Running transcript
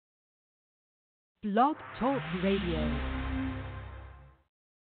Blog Talk Radio.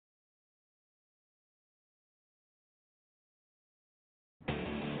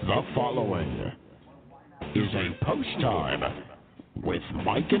 The following is a Post Time with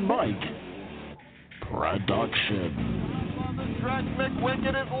Mike and Mike production. On the stretch, McWicked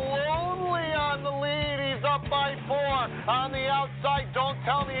is lonely on the lead. He's up by 4 on the outside. Don't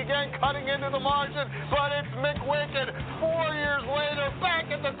tell me again, cutting into the margin, but it's McWicked 4 years later, back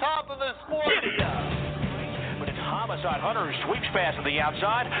at the top of the sport. But it's Homicide Hunter who sweeps past to the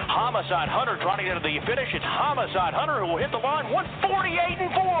outside. Homicide Hunter trotting into the finish. It's Homicide Hunter who will hit the line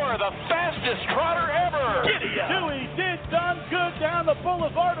 148-4, the fastest trotter ever. Dewey did done good down the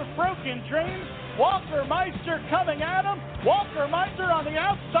boulevard of broken dreams. Walker Meister coming at him. Walker Meister on the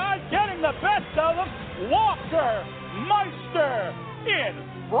outside getting the best of him. Walker Meister in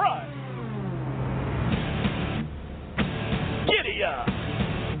front. Giddy-up.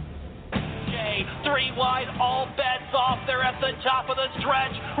 3 wide, all bets off. They're at the top of the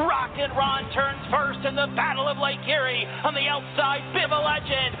stretch. Rockin' Ron turns first in the Battle of Lake Erie. On the outside, Bit of a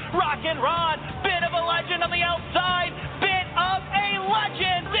Legend. Rockin' Ron, Bit of a Legend on the outside. Bit of a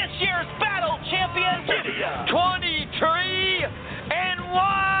Legend, this year's battle champion. 23 and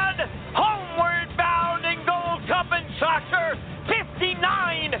 1. Homeward bound in Gold Cup and Soccer.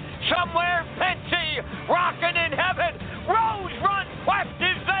 59 somewhere. Penty, rockin' in heaven. Rose Run Quest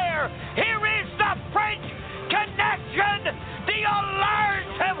is there. Here is the French Connection. The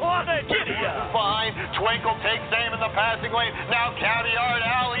Alerts have won it. Fine. Twinkle takes aim in the passing lane. Now Caviar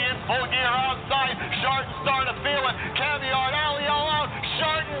Alley in full gear outside. Sharton started feeling. Caviar Alley all out.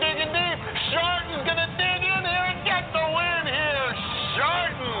 Sharton digging deep. Sharton's going to dig in here and get the win here.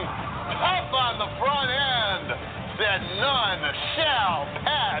 Sharton up on the front end. Said none shall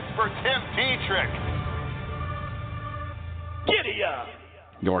pass for Tim Dietrich. Giddy-up.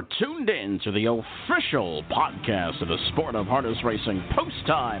 You're tuned in to the official podcast of the sport of harness racing, Post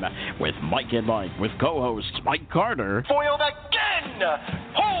Time with Mike and Mike, with co-hosts Mike Carter. Foiled again.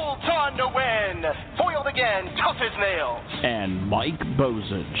 Holds on to win. Foiled again. Tough as nails. And Mike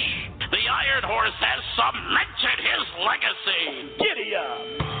Bozich. The Iron Horse has cemented his legacy.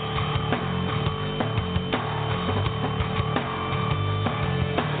 Giddy-up.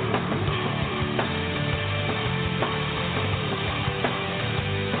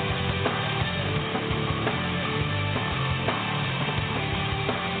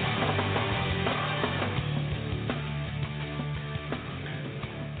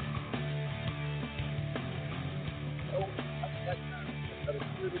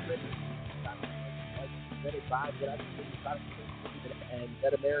 And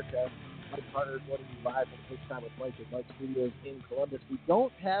BetAmerica. Mike Carter is joining you live for the Post Time with Mike at Mike Studios in Columbus. We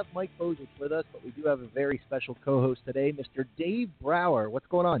don't have Mike Bozich with us, but we do have a very special co-host today, Mr. Dave Brower. What's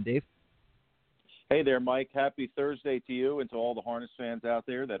going on, Dave? Hey there, Mike. Happy Thursday to you and to all the harness fans out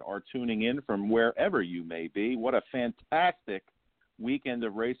there that are tuning in from wherever you may be. What a fantastic weekend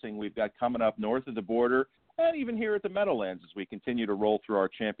of racing we've got coming up north of the border and even here at the Meadowlands as we continue to roll through our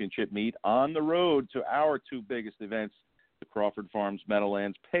championship meet on the road to our 2 biggest events, the Crawford Farms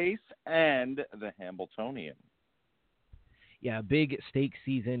Meadowlands Pace and the Hambletonian. Yeah, big stake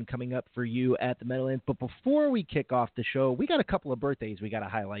season coming up for you at the Meadowlands. But before we kick off the show, we got a couple of birthdays we got to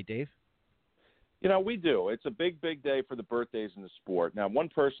highlight, Dave. You know, we do. It's a big, big day for the birthdays in the sport. Now, one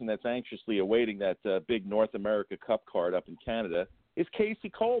person that's anxiously awaiting that big North America Cup card up in Canada is Casey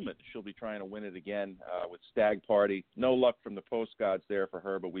Coleman. She'll be trying to win it again with Stag Party. No luck from the post gods there for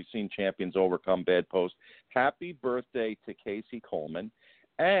her, but we've seen champions overcome bad post. Happy birthday to Casey Coleman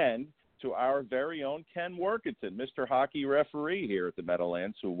and to our very own Ken Workington, Mr. Hockey referee here at the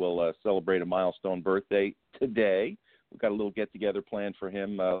Meadowlands, who will celebrate a milestone birthday today. We've got a little get-together planned for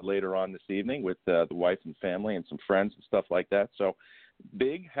him later on this evening with the wife and family and some friends and stuff like that. So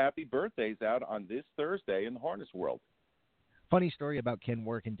big happy birthdays out on this Thursday in the harness world. Funny story about Ken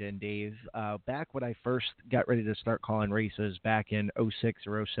Workington, Dave. Back when I first got ready to start calling races back in 06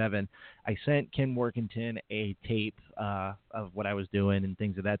 or 07, I sent Ken Workington a tape of what I was doing and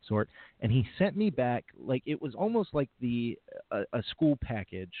things of that sort, and he sent me back like it was almost like a school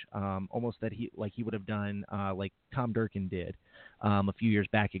package, almost that he would have done like Tom Durkin did a few years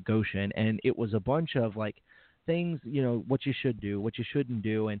back at Goshen, and it was a bunch of like things, you know, what you should do, what you shouldn't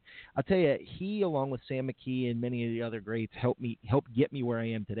do. And I'll tell you, he, along with Sam McKee and many of the other greats, helped get me where I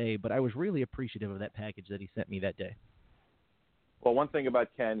am today. But I was really appreciative of that package that he sent me that day. Well, one thing about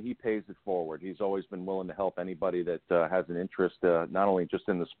Ken, he pays it forward. He's always been willing to help anybody that has an interest, not only just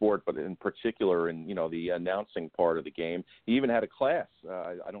in the sport, but in particular in, you know, the announcing part of the game. He even had a class.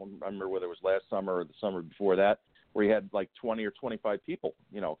 I don't remember whether it was last summer or the summer before that, where he had like 20 or 25 people,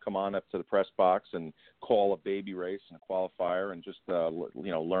 come on up to the press box and call a baby race and a qualifier and just,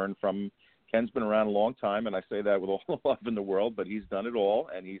 learn from. Ken's been around a long time, and I say that with all the love in the world, but he's done it all,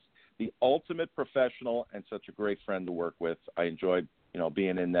 and he's the ultimate professional and such a great friend to work with. I enjoyed,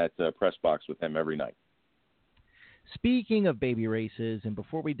 being in that press box with him every night. Speaking of baby races, and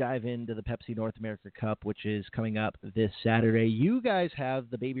before we dive into the Pepsi North America Cup, which is coming up this Saturday, you guys have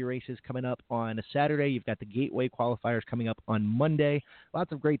the baby races coming up on a Saturday. You've got the Gateway qualifiers coming up on Monday.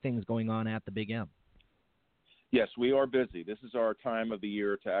 Lots of great things going on at the Big M. Yes, we are busy. This is our time of the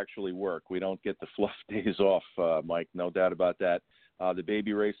year to actually work. We don't get the fluff days off, Mike, no doubt about that. The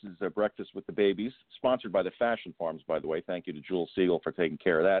baby races, Breakfast with the Babies, sponsored by the Fashion Farms, by the way. Thank you to Jules Siegel for taking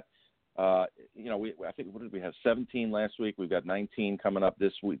care of that. I think, what did we have, 17 last week? We've got 19 coming up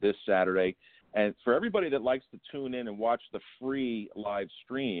this Saturday. And for everybody that likes to tune in and watch the free live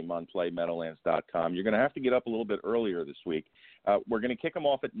stream on PlayMeadowlands.com, you're going to have to get up a little bit earlier this week. We're going to kick them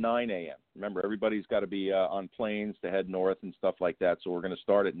off at 9 a.m. Remember, everybody's got to be on planes to head north and stuff like that, so we're going to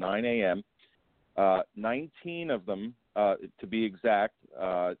start at 9 a.m. 19 of them, to be exact,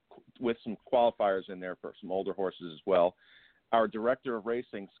 with some qualifiers in there for some older horses as well. Our director of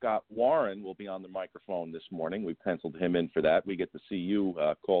racing, Scott Warren, will be on the microphone this morning. We penciled him in for that. We get to see you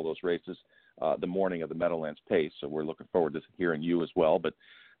call those races the morning of the Meadowlands Pace, so we're looking forward to hearing you as well. But,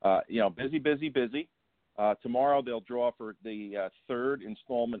 busy. Tomorrow they'll draw for the third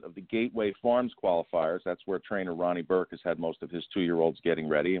installment of the Gateway Farms qualifiers. That's where trainer Ronnie Burke has had most of his 2-year-olds getting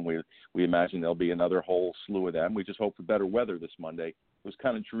ready, and we imagine there'll be another whole slew of them. We just hope for better weather this Monday. It was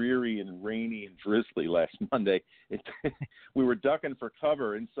kind of dreary and rainy and drizzly last Monday. We were ducking for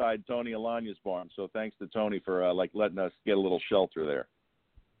cover inside Tony Alagna's barn, so thanks to Tony for letting us get a little shelter there.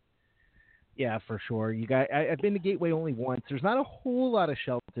 Yeah, for sure. I've been to Gateway only once. There's not a whole lot of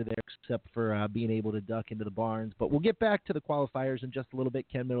shelter there except for being able to duck into the barns. But we'll get back to the qualifiers in just a little bit.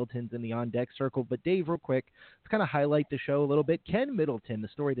 Ken Middleton's in the on-deck circle. But, Dave, real quick, let's kind of highlight the show a little bit. Ken Middleton, the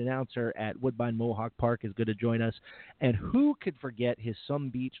storied announcer at Woodbine Mohawk Park, is going to join us. And who could forget his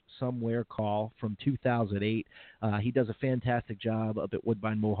Somebeachsomewhere call from 2008? He does a fantastic job up at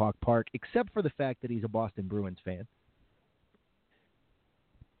Woodbine Mohawk Park, except for the fact that he's a Boston Bruins fan.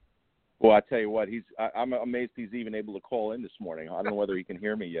 Well, I tell you what, I'm amazed he's even able to call in this morning. I don't know whether he can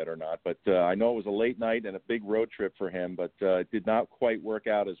hear me yet or not, but I know it was a late night and a big road trip for him, but it did not quite work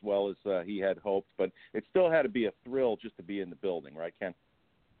out as well as he had hoped. But it still had to be a thrill just to be in the building, right, Ken?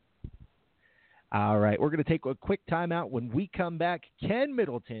 All right, we're going to take a quick timeout. When we come back, Ken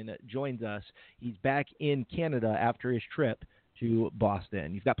Middleton joins us. He's back in Canada after his trip to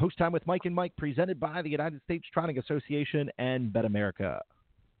Boston. You've got Post Time with Mike and Mike, presented by the United States Trotting Association and BetAmerica.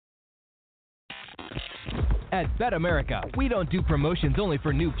 At BetAmerica, we don't do promotions only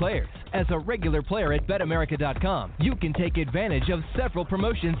for new players. As a regular player at BetAmerica.com, you can take advantage of several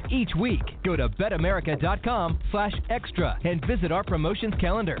promotions each week. Go to BetAmerica.com/extra and visit our promotions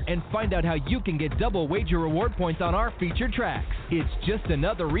calendar and find out how you can get double wager reward points on our featured tracks. It's just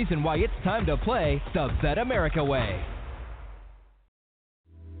another reason why it's time to play the BetAmerica way.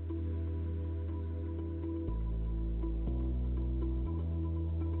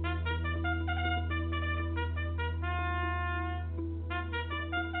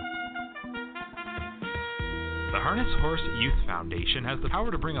 The Harness Horse Youth Foundation has the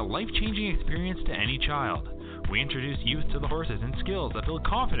power to bring a life-changing experience to any child. We introduce youth to the horses and skills that build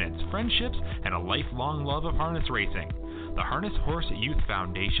confidence, friendships, and a lifelong love of harness racing. The Harness Horse Youth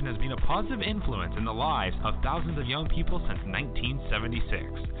Foundation has been a positive influence in the lives of thousands of young people since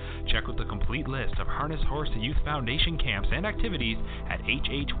 1976. Check out the complete list of Harness Horse Youth Foundation camps and activities at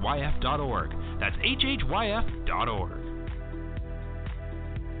hhyf.org. That's hhyf.org.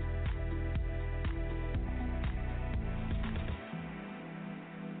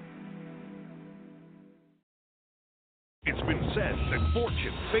 It's been said that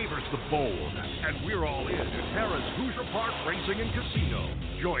fortune favors the bold, and we're all in at Harrah's Hoosier Park Racing and Casino.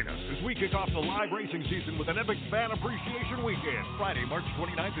 Join us as we kick off the live racing season with an epic fan appreciation weekend, Friday, March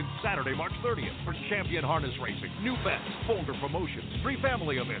 29th and Saturday, March 30th, for champion harness racing, new bets, folder promotions, free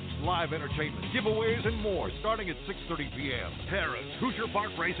family events, live entertainment, giveaways, and more, starting at 6:30 p.m. Harrah's Hoosier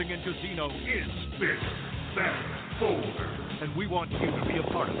Park Racing and Casino is bigger, better, bolder, and we want you to be a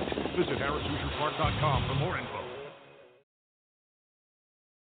part of it. Visit HarrisHoosierPark.com for more info.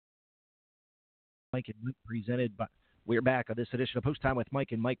 Mike and Mike presented by. We're back on this edition of Post Time with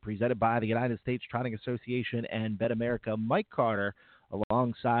Mike and Mike, presented by the United States Trotting Association and BetAmerica. Mike Carter,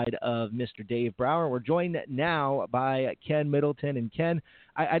 alongside of Mr. Dave Brower. We're joined now by Ken Middleton. And Ken,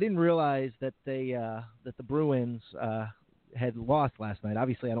 I didn't realize that the Bruins had lost last night.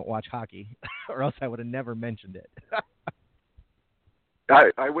 Obviously, I don't watch hockey, or else I would have never mentioned it.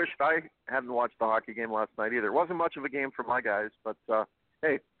 I wished I hadn't watched the hockey game last night either. It wasn't much of a game for my guys, but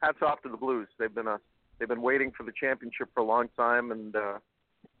hey, hats off to the Blues. They've been waiting for the championship for a long time, and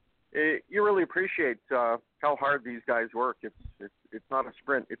you really appreciate how hard these guys work. It's not a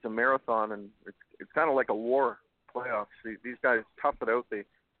sprint; it's a marathon, and it's kind of like a war playoffs. These guys tough it out. They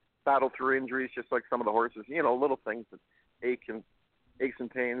battle through injuries just like some of the horses. Little things that aches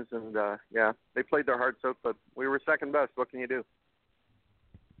and pains, and yeah, they played their hearts out. But we were second best. What can you do?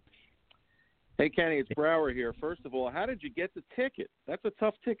 Hey, Kenny, it's Brower here. First of all, how did you get the ticket? That's a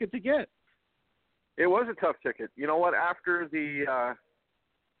tough ticket to get. It was a tough ticket. You know what? After the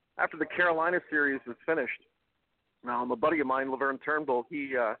Carolina series was finished, a buddy of mine, Laverne Turnbull,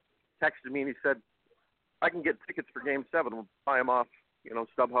 he texted me and he said, I can get tickets for Game 7. We'll buy them off,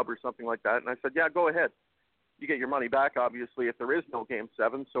 StubHub or something like that. And I said, yeah, go ahead. You get your money back, obviously, if there is no Game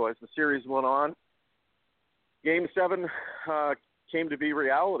 7. So as the series went on, Game 7 came to be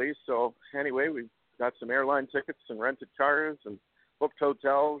reality. So anyway, we got some airline tickets and rented cars and booked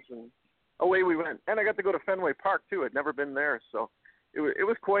hotels, and away we went. And I got to go to Fenway Park, too. I'd never been there. So it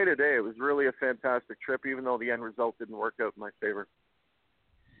was quite a day. It was really a fantastic trip, even though the end result didn't work out in my favor.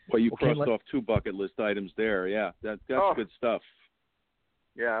 Well, you crossed off 2 bucket list items there. Yeah, that's good stuff.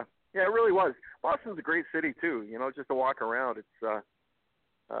 Yeah, it really was. Boston's a great city, too, just to walk around. It's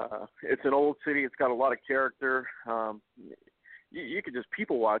an old city. It's got a lot of character. You could just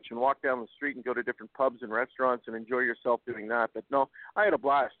people watch and walk down the street and go to different pubs and restaurants and enjoy yourself doing that. But no, I had a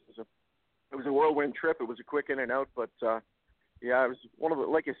blast. It was a whirlwind trip. It was a quick in and out, but yeah, it was one of the,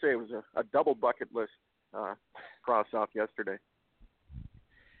 like I say, it was a double bucket list cross off yesterday.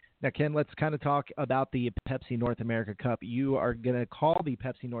 Now, Ken, let's kind of talk about the Pepsi North America Cup. You are going to call the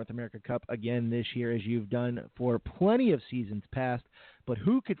Pepsi North America Cup again this year, as you've done for plenty of seasons past. But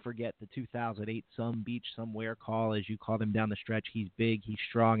who could forget the 2008 Somebeachsomewhere call, as you call him down the stretch? He's big, he's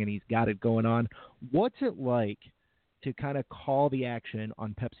strong, and he's got it going on. What's it like to kind of call the action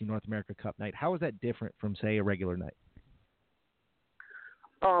on Pepsi North America Cup night? How is that different from, say, a regular night?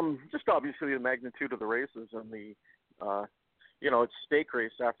 Just obviously the magnitude of the races and the it's stake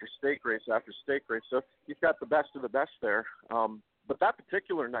race after stake race after stake race. So you've got the best of the best there. But that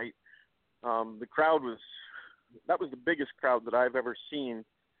particular night, the crowd was the biggest crowd that I've ever seen.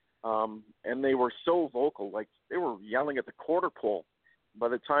 And they were so vocal, like they were yelling at the quarter pole. By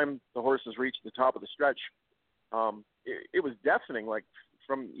the time the horses reached the top of the stretch, it was deafening. Like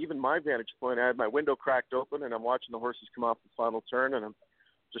from even my vantage point, I had my window cracked open and I'm watching the horses come off the final turn, and I'm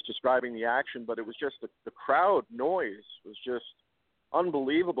just describing the action, but it was just the crowd noise was just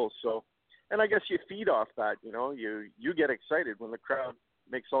unbelievable. So, and I guess you feed off that, you get excited when the crowd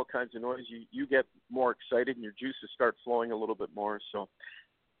makes all kinds of noise. You get more excited and your juices start flowing a little bit more. So,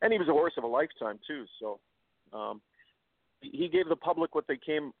 and he was a horse of a lifetime too. So, he gave the public what they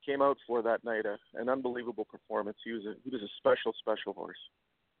came out for that night, an unbelievable performance. He was a special horse.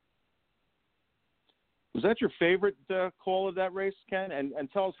 Was that your favorite call of that race, Ken? And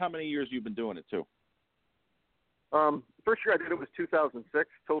tell us how many years you've been doing it, too. First year I did it was 2006,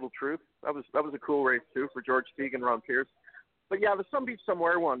 Total Truth. That was a cool race, too, for George Teague and Ron Pierce. But, yeah, the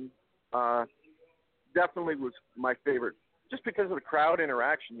Somebeachsomewhere one definitely was my favorite, just because of the crowd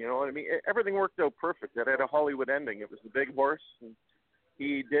interaction, you know what I mean? Everything worked out perfect. It had a Hollywood ending. It was the big horse, and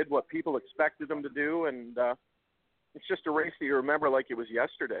he did what people expected him to do, and it's just a race that you remember like it was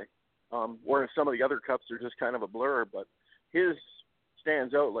yesterday. Whereas some of the other cups are just kind of a blur, but his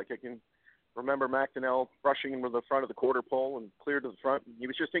stands out. Like I can remember McDonnell rushing into the front of the quarter pole and clear to the front. He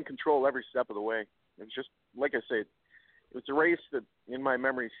was just in control every step of the way. It was just, like I say, it was a race that in my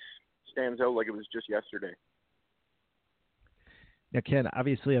memory stands out like it was just yesterday. Now, Ken,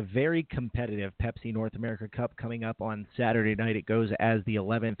 obviously a very competitive Pepsi North America Cup coming up on Saturday night. It goes as the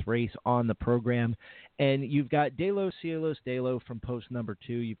 11th race on the program. And you've got De Los Cielos De Lo from post number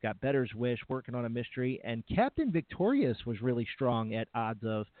 2. You've got Better's Wish, Workin On a Mystery. And Captaintreacherous was really strong at odds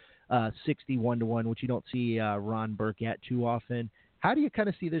of 61-1, which you don't see Ron Burke at too often. How do you kind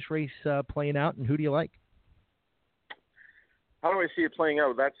of see this race playing out, and who do you like? How do I see it playing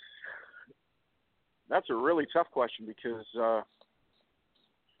out? That's a really tough question because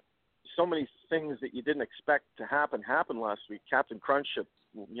so many things that you didn't expect to happen happened last week. Captain Crunch at,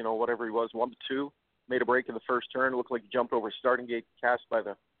 whatever he was, 1-2, made a break in the first turn. It looked like he jumped over starting gate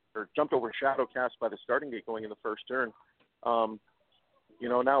jumped over shadow cast by the starting gate going in the first turn.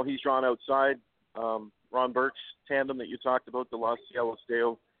 Now he's drawn outside. Ron Burke's tandem that you talked about, the Los Cielos De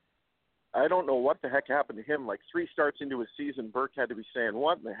Lo, I don't know what the heck happened to him. Like 3 starts into his season, Burke had to be saying,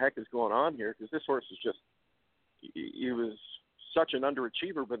 what in the heck is going on here? Because this horse is just he was such an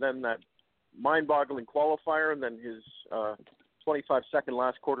underachiever, but then that mind-boggling qualifier and then his 25-second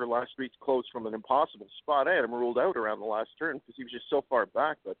last quarter last week closed from an impossible spot. I had him ruled out around the last turn because he was just so far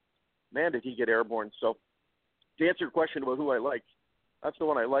back, but man, did he get airborne. So to answer your question about who I like, that's the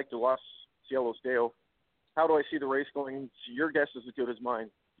one I like, the Los Cielos Deo. How do I see the race going? Your guess is as good as mine.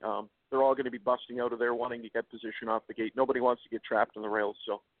 They're all going to be busting out of there wanting to get position off the gate. Nobody wants to get trapped on the rails,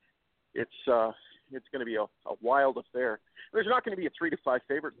 so it's going to be a wild affair. There's not going to be a 3-5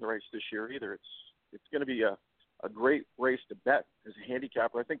 favorite in the race this year either. It's going to be a great race to bet as a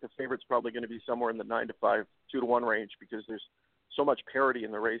handicapper. I think the favorite's probably going to be somewhere in the 9-5, 2-1 range because there's so much parity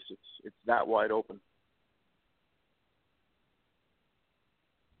in the race. It's that wide open.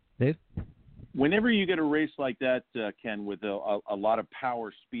 Dave? Whenever you get a race like that, Ken, with a lot of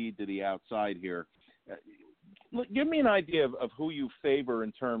power speed to the outside here, give me an idea of who you favor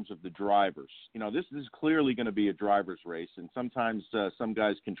in terms of the drivers. You know, this is clearly going to be a driver's race, and sometimes some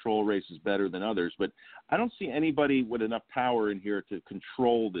guys control races better than others, but I don't see anybody with enough power in here to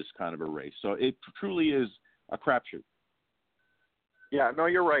control this kind of a race. So it truly is a crapshoot. Yeah, no,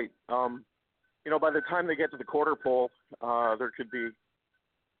 you're right. By the time they get to the quarter pole, there could be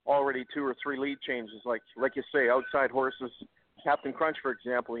already 2 or 3 lead changes, like you say, outside horses. Captain Crunch, for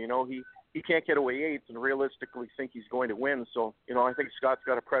example, he can't get away 8th and realistically think he's going to win. So, I think Scott's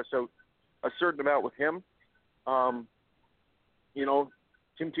got to press out a certain amount with him. Tim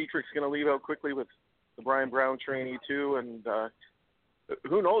Tetrick's going to leave out quickly with the Brian Brown trainee too, and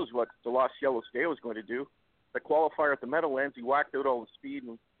who knows what the Los Cielos Deo is going to do. The qualifier at the Meadowlands, he whacked out all the speed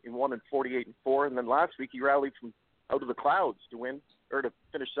in 1 and 48 and 4, and then last week he rallied from out of the clouds to win, or to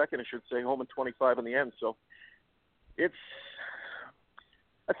finish second, I should say, home in 25 in the end. So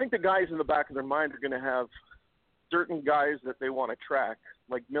I think the guys in the back of their mind are going to have certain guys that they want to track,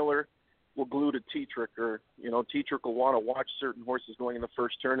 like Miller will glue to Tetrick, or, Tetrick will want to watch certain horses going in the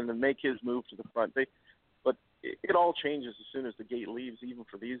first turn and then make his move to the front. But it all changes as soon as the gate leaves, even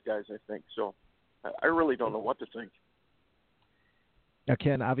for these guys, I think. So I really don't know what to think. Now,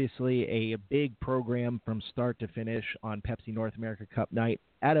 Ken, obviously a big program from start to finish on Pepsi North America Cup night.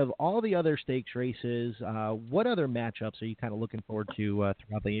 Out of all the other stakes races, what other matchups are you kind of looking forward to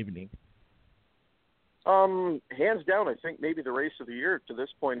throughout the evening? Hands down, I think maybe the race of the year to this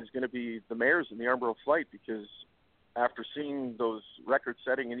point is going to be the Mares in the Armborough Flight, because after seeing those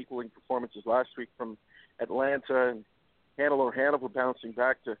record-setting and equaling performances last week from Atlanta and Hannelore Hanover bouncing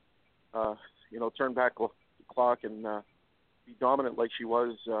back to, turn back the clock and be dominant like she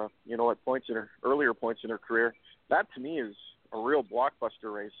was, at points in her earlier points in her career. That to me is a real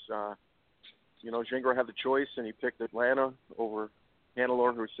blockbuster race. Gingras had the choice, and he picked Atlanta over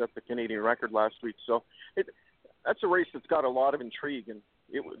Hannelore, who set the Canadian record last week. So that's a race that's got a lot of intrigue, and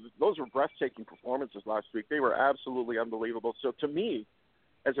those were breathtaking performances last week. They were absolutely unbelievable. So to me,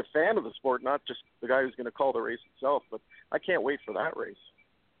 as a fan of the sport, not just the guy who's going to call the race itself, but I can't wait for that race.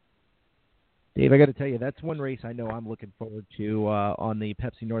 Dave, I got to tell you, that's one race I know I'm looking forward to on the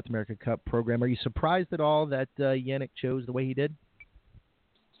Pepsi North America Cup program. Are you surprised at all that Yannick chose the way he did?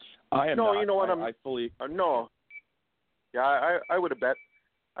 I am no, not. You know what? I fully no. Yeah, I would have bet.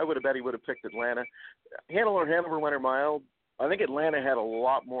 I would have bet he would have picked Atlanta. Hannelore Hanover went her mile. I think Atlanta had a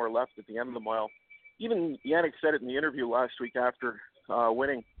lot more left at the end of the mile. Even Yannick said it in the interview last week after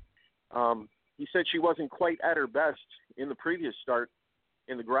winning. He said she wasn't quite at her best in the previous start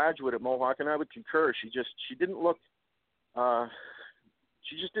in the Graduate at Mohawk, and I would concur. She didn't look.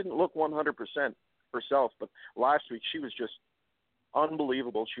 She just didn't look 100% herself. But last week she was just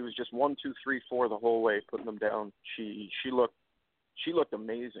unbelievable. She was just 1, 2, 3, 4 the whole way, putting them down. She looked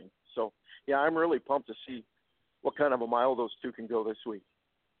amazing. So yeah, I'm really pumped to see what kind of a mile those two can go this week.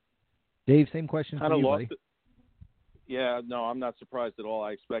 Dave, same question for you, buddy. Yeah, no, I'm not surprised at all.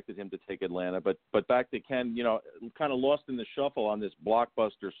 I expected him to take Atlanta, but back to Ken, kind of lost in the shuffle on this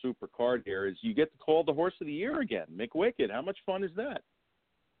blockbuster super card here is you get to call the horse of the year again, McWicked. How much fun is that?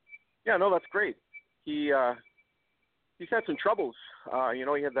 Yeah, no, that's great. He's had some troubles. He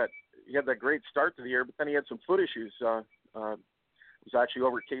had that great start to the year, but then he had some foot issues. Was actually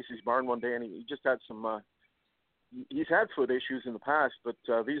over at Casey's barn one day, and he just had some. He's had foot issues in the past, but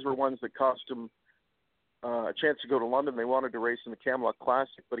these were ones that cost him a chance to go to London. They wanted to race in the Camelot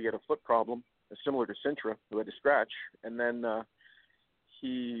Classic, but he had a foot problem, similar to Sintra, who had a scratch. And then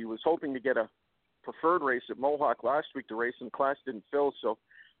he was hoping to get a preferred race at Mohawk last week to race, and the class didn't fill, so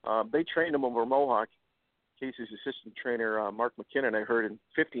they trained him over Mohawk. Casey's assistant trainer, Mark McKinnon, I heard, in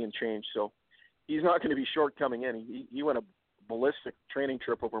 50 and change, so he's not going to be short coming in. He went a ballistic training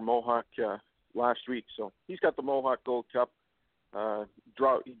trip over Mohawk last week, so he's got the Mohawk Gold Cup.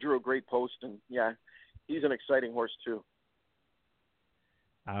 He drew a great post, and yeah, he's an exciting horse too.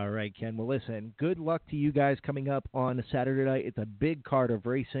 All right, Ken. Well, listen, good luck to you guys coming up on Saturday night. It's a big card of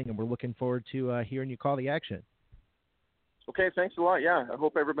racing, and we're looking forward to hearing you call the action. Okay, thanks a lot. Yeah, I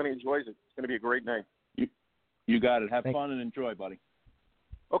hope everybody enjoys it. It's going to be a great night. You got it. Have fun and enjoy, buddy.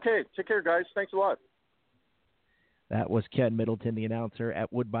 Okay, take care, guys. Thanks a lot. That was Ken Middleton, the announcer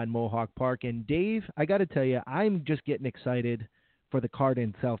at Woodbine Mohawk Park. And Dave, I got to tell you, I'm just getting excited for the card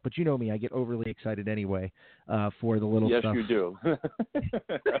itself. But you know me, I get overly excited anyway for the little stuff. Yes, you do.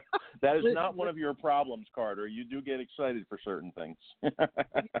 That is not one of your problems, Carter. You do get excited for certain things. I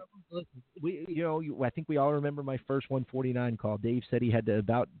think we all remember my first 149 call. Dave said he had to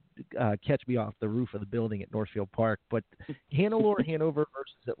about catch me off the roof of the building at Northfield Park. But Hannelore Hanover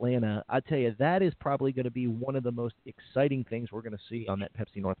versus Atlanta, I tell you, that is probably going to be one of the most exciting things we're going to see on that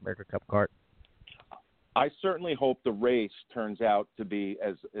Pepsi North America Cup card. I certainly hope the race turns out to be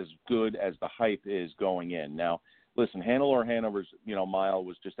as good as the hype is going in. Now, listen, Hannelore Hanover's mile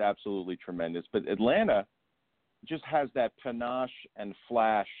was just absolutely tremendous, but Atlanta just has that panache and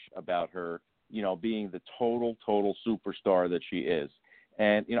flash about her, being the total superstar that she is.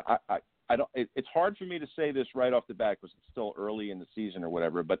 And I don't. It's hard for me to say this right off the bat because it's still early in the season or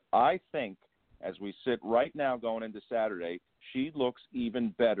whatever. But I think as we sit right now going into Saturday, she looks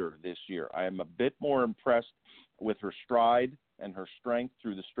even better this year. I am a bit more impressed with her stride and her strength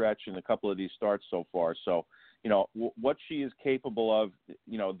through the stretch in a couple of these starts so far. So, what she is capable of,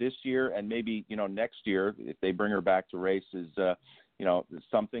 this year and maybe, next year, if they bring her back to race is,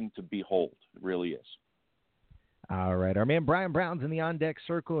 something to behold. It really is. All right. Our man Brian Brown's in the on-deck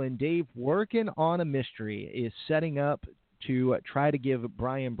circle, and Dave, Workin Ona Mystery is setting up to try to give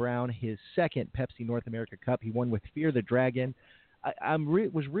Brian Brown his second Pepsi North America Cup. He won with Fear the Dragon. I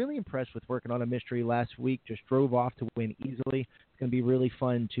was really impressed with Workin Ona Mystery last week. Just drove off to win easily. It's going to be really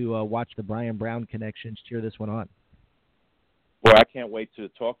fun to watch the Brian Brown connections cheer this one on. Well, I can't wait to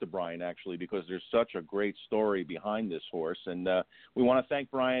talk to Brian, actually, because there's such a great story behind this horse. And we want to thank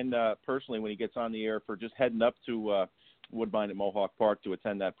Brian personally when he gets on the air for just heading up to Woodbine at Mohawk Park to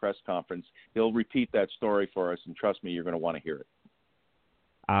attend that press conference. He'll repeat that story for us, and trust me, you're going to want to hear it.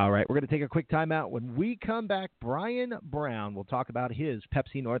 All right, we're going to take a quick timeout. When we come back, Brian Brown will talk about his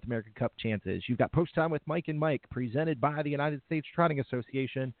Pepsi North America Cup chances. You've got Post Time with Mike and Mike, presented by the United States Trotting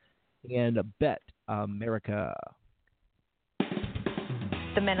Association and BetAmerica.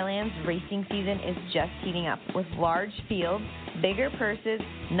 The Meadowlands racing season is just heating up with large fields, bigger purses,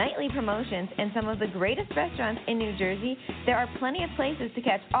 nightly promotions, and some of the greatest restaurants in New Jersey. There are plenty of places to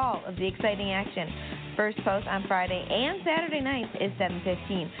catch all of the exciting action. First post on Friday and Saturday nights is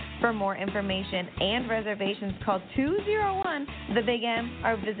 7:15. For more information and reservations, call 201-THE-BIG-M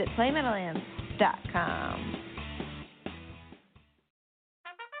or visit PlayMeadowlands.com.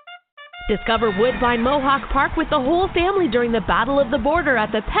 Discover Woodbine Mohawk Park with the whole family during the Battle of the Border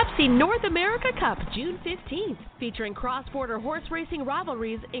at the Pepsi North America Cup, June 15th. Featuring cross-border horse racing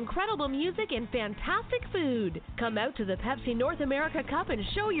rivalries, incredible music, and fantastic food. Come out to the Pepsi North America Cup and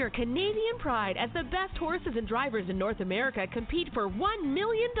show your Canadian pride as the best horses and drivers in North America compete for $1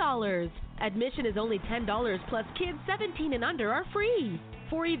 million. Admission is only $10, plus kids 17 and under are free.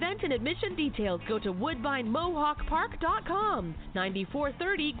 For event and admission details, go to woodbinemohawkpark.com,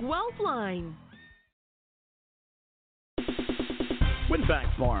 9430 Guelph Line.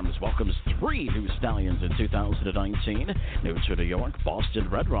 Winback Farms welcomes 3 new stallions in 2019. New to New York, Boston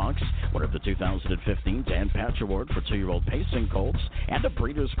Red Rocks, winner of the 2015 Dan Patch Award for 2-year-old pacing colts, and a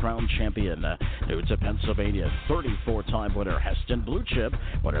Breeders' Crown champion. New to Pennsylvania, 34-time winner Heston Blue Chip,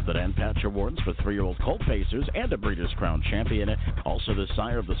 winner of the Dan Patch Awards for 3-year-old colt pacers and a Breeders' Crown champion. Also the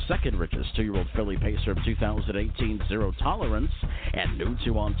sire of the second richest 2-year-old filly pacer of 2018, Zero Tolerance. And new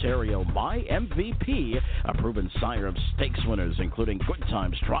to Ontario, My MVP, a proven sire of stakes winners, including Good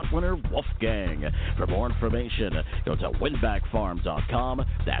Times Trot winner Wolfgang. For more information, go to winbackfarm.com.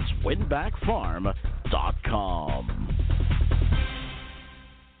 That's winbackfarm.com.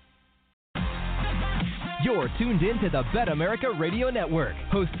 You're tuned in to the BetAmerica Radio Network.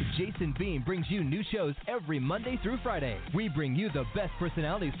 Host Jason Beam brings you new shows every Monday through Friday. We bring you the best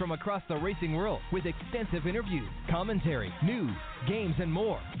personalities from across the racing world with extensive interviews, commentary, news, games, and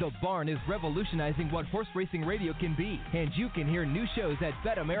more. The Barn is revolutionizing what horse racing radio can be, and you can hear new shows at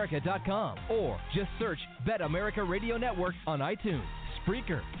BetAmerica.com or just search BetAmerica Radio Network on iTunes,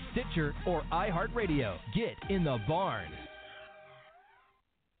 Spreaker, Stitcher, or iHeartRadio. Get in the Barn.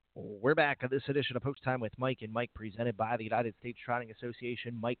 We're back on this edition of Post Time with Mike and Mike, presented by the United States Trotting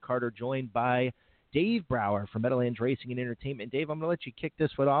Association. Mike Carter, joined by Dave Brower from Meadowlands Racing and Entertainment. Dave, I'm going to let you kick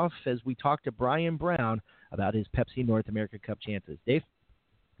this one off as we talk to Brian Brown about his Pepsi North America Cup chances. Dave?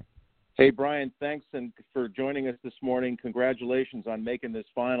 Hey, Brian, thanks for joining us this morning. Congratulations on making this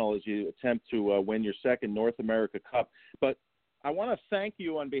final as you attempt to win your second North America Cup. But I want to thank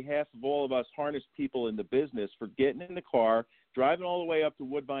you on behalf of all of us harness people in the business for getting in the car, driving all the way up to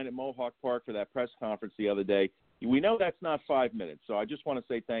Woodbine at Mohawk Park for that press conference the other day. We know that's not 5 minutes, so I just want to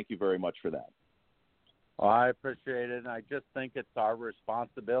say thank you very much for that. Well, I appreciate it, and I just think it's our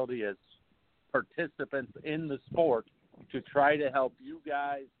responsibility as participants in the sport to try to help you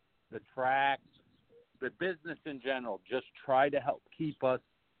guys, the tracks, the business in general, just try to help keep us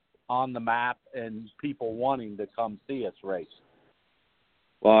on the map and people wanting to come see us race.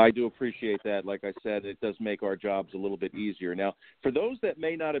 Well, I do appreciate that. Like I said, it does make our jobs a little bit easier. Now, for those that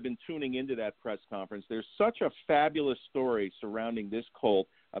may not have been tuning into that press conference, there's such a fabulous story surrounding this colt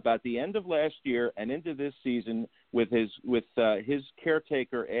about the end of last year and into this season with his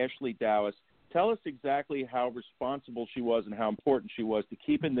caretaker, Ashley Dowis. Tell us exactly how responsible she was and how important she was to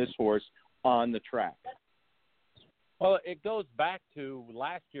keeping this horse on the track. Well, it goes back to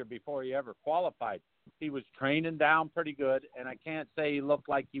last year before he ever qualified. He was training down pretty good, and I can't say he looked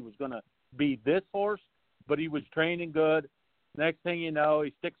like he was going to be this horse, but he was training good. Next thing you know,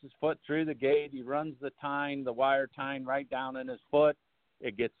 he sticks his foot through the gate. He runs the wire tine right down in his foot.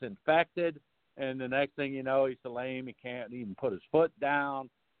 It gets infected, and the next thing you know, he's so lame he can't even put his foot down.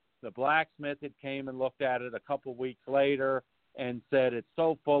 The blacksmith had came and looked at it a couple weeks later and said it's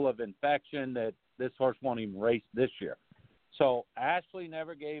so full of infection that this horse won't even race this year. So Ashley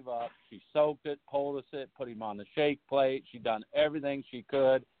never gave up. She soaked it, poulticed it, put him on the shake plate. She done everything she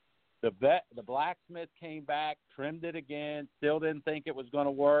could. The blacksmith came back, trimmed it again, still didn't think it was going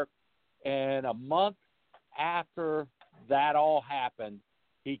to work. And a month after that all happened,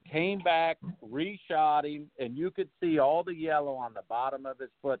 he came back, reshot him, and you could see all the yellow on the bottom of his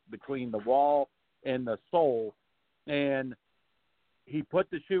foot between the wall and the sole. And he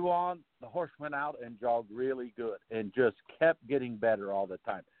put the shoe on, the horse went out and jogged really good and just kept getting better all the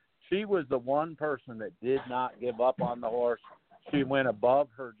time. She was the one person that did not give up on the horse. She went above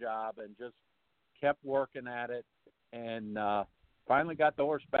her job and just kept working at it and finally got the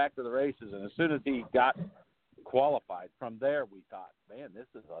horse back to the races. And as soon as he got qualified, from there we thought, man, this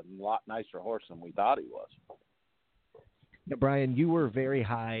is a lot nicer horse than we thought he was. Now, Brian, you were very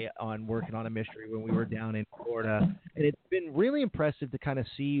high on Workin Ona Mystery when we were down in Florida, and it's been really impressive to kind of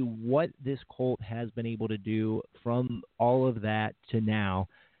see what this colt has been able to do from all of that to now.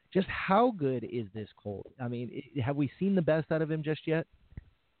 Just how good is this colt? I mean, have we seen the best out of him just yet?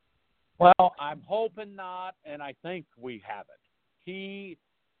 Well, I'm hoping not, and I think we haven't. He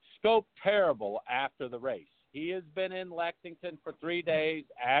scoped terrible after the race. He has been in Lexington for 3 days.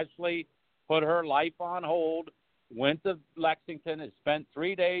 Ashley put her life on hold, went to Lexington, and spent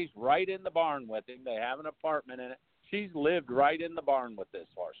 3 days right in the barn with him. They have an apartment in it. She's lived right in the barn with this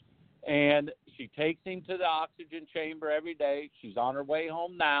horse. And she takes him to the oxygen chamber every day. She's on her way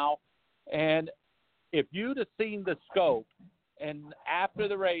home now. And if you'd have seen the scope and after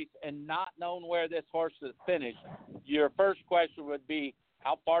the race and not known where this horse is finished, your first question would be,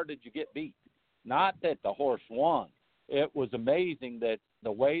 how far did you get beat? Not that the horse won. It was amazing that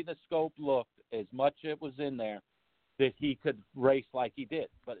the way the scope looked, as much it was in there, that he could race like he did.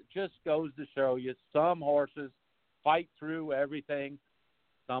 But it just goes to show you some horses fight through everything.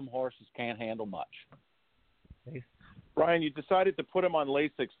 Some horses can't handle much. Brian, you decided to put him on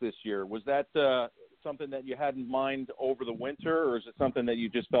Lasix this year. Was that something that you had in mind over the winter, or is it something that you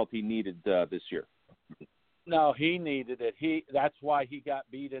just felt he needed this year? No, he needed it. That's why he got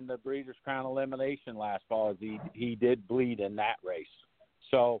beat in the Breeders' Crown elimination last fall. He did bleed in that race.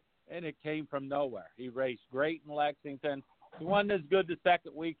 So, and it came from nowhere. He raced great in Lexington. He wasn't as good the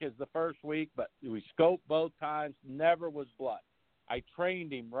second week as the first week, but we scoped both times. Never was blood. I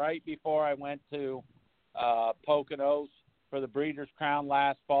trained him right before I went to Poconos for the Breeders' Crown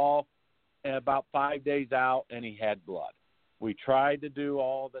last fall, and about 5 days out, and he had blood. We tried to do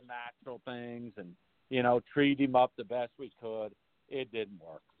all the natural things and, treat him up the best we could. It didn't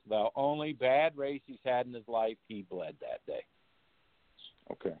work. The only bad race he's had in his life, he bled that day.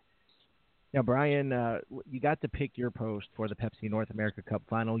 Okay. Now, Brian, you got to pick your post for the Pepsi North America Cup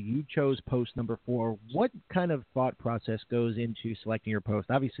final. You chose post number 4. What kind of thought process goes into selecting your post?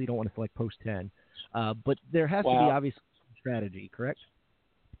 Obviously, you don't want to select post 10, but there has to be obviously strategy, correct?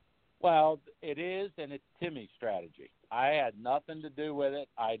 Well, it is, and it's Timmy's strategy. I had nothing to do with it.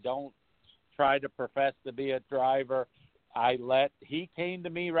 I don't try to profess to be a driver. He came to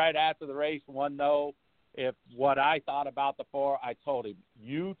me right after the race and wanted to know if what I thought about the 4. I told him,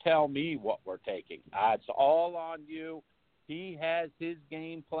 you tell me what we're taking. It's all on you. He has his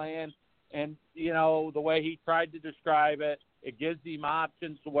game plan. And, the way he tried to describe it, it gives him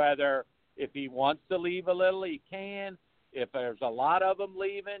options whether if he wants to leave a little, he can. If there's a lot of them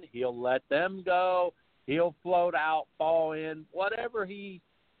leaving, he'll let them go. He'll float out, fall in, whatever he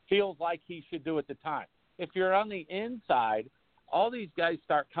feels like he should do at the time. If you're on the inside, all these guys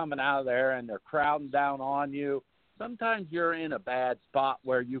start coming out of there and they're crowding down on you. Sometimes you're in a bad spot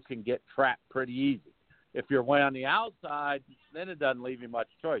where you can get trapped pretty easy. If you're way on the outside, then it doesn't leave you much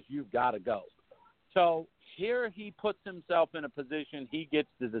choice. You've got to go. So here he puts himself in a position he gets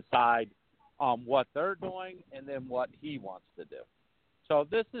to decide what they're doing and then what he wants to do. So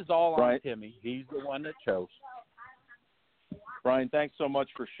this is all on Timmy. He's the one that chose. Brian, thanks so much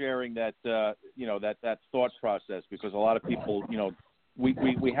for sharing that, that thought process, because a lot of people,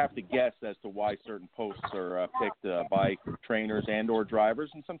 we have to guess as to why certain posts are picked by trainers and or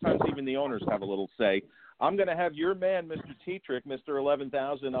drivers, and sometimes even the owners have a little say. I'm going to have your man, Mr. Tetrick, Mr.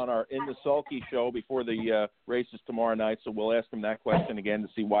 11,000, on our In the Sulky show before the races tomorrow night, so we'll ask him that question again to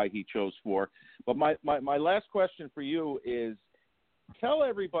see why he chose 4. But my last question for you is, tell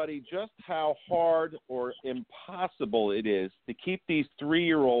everybody just how hard or impossible it is to keep these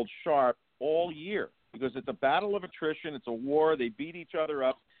 3-year-olds sharp all year, because it's a battle of attrition. It's a war. They beat each other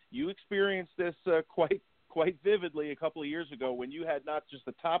up. You experienced this quite vividly a couple of years ago when you had not just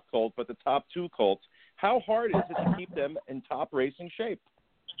the top colt, but the top 2 colts. How hard is it to keep them in top racing shape?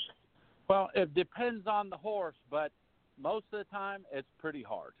 Well, it depends on the horse, but most of the time it's pretty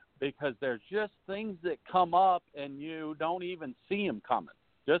hard, because there's just things that come up and you don't even see them coming.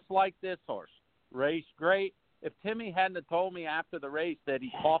 Just like this horse. Raced great. If Timmy hadn't have told me after the race that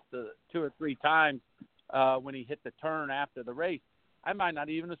he coughed 2 or 3 times when he hit the turn after the race, I might not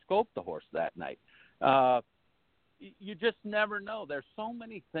even have scoped the horse that night. You just never know. There's so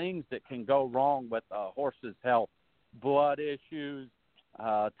many things that can go wrong with a horse's health. Blood issues,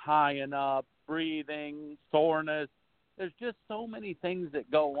 tying up, breathing, soreness. There's just so many things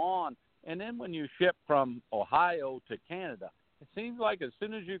that go on. And then when you ship from Ohio to Canada, it seems like as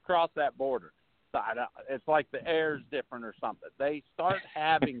soon as you cross that border, it's like the air's different or something. They start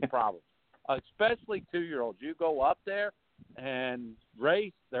having problems, especially 2-year-olds. You go up there and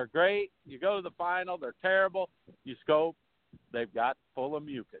race, they're great. You go to the final, they're terrible. You scope, they've got full of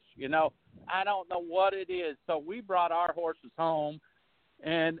mucus. I don't know what it is. So we brought our horses home.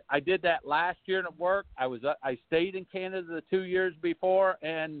 And I did that last year and it worked. I stayed in Canada the 2 years before,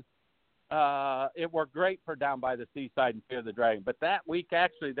 and it worked great for down by the seaside and Fear the Dragon. But that week,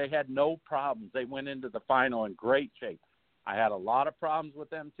 actually, they had no problems. They went into the final in great shape. I had a lot of problems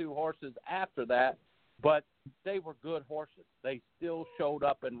with them 2 horses after that, but they were good horses. They still showed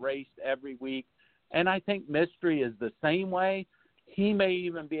up and raced every week. And I think Mystery is the same way. He may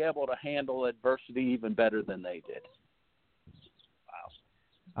even be able to handle adversity even better than they did.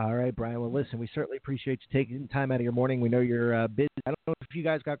 All right, Brian. Well, listen, we certainly appreciate you taking time out of your morning. We know you're busy. I don't know if you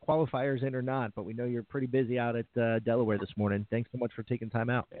guys got qualifiers in or not, but we know you're pretty busy out at Delaware this morning. Thanks so much for taking time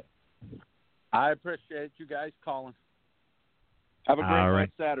out. I appreciate you guys calling. Have a great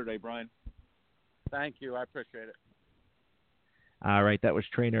night Saturday, Brian. Thank you. I appreciate it. All right, that was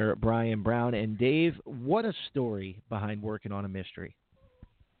trainer Brian Brown. And Dave, what a story behind Workin Ona Mystery.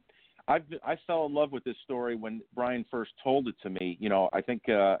 I fell in love with this story when Brian first told it to me. I think,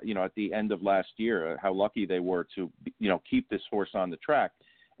 at the end of last year, how lucky they were to, keep this horse on the track.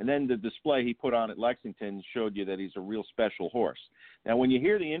 And then the display he put on at Lexington showed you that he's a real special horse. Now, when you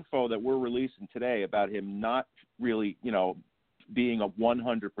hear the info that we're releasing today about him not really, being a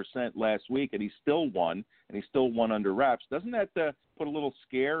 100% last week, and he still won, and he still won under wraps, doesn't that put a little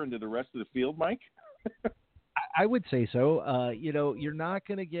scare into the rest of the field, Mike? I would say so. You're not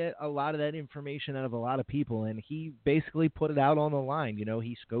going to get a lot of that information out of a lot of people, and he basically put it out on the line.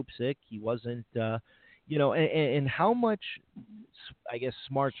 He scoped sick. He wasn't, and how much, I guess,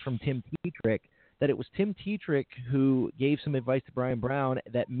 smarts from Tim Tetrick that it was Tim Tetrick who gave some advice to Brian Brown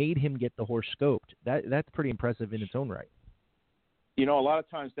that made him get the horse scoped. That's pretty impressive in its own right. A lot of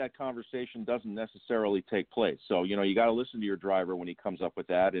times that conversation doesn't necessarily take place. So, you got to listen to your driver when he comes up with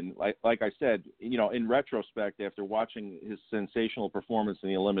that. And like I said, in retrospect, after watching his sensational performance in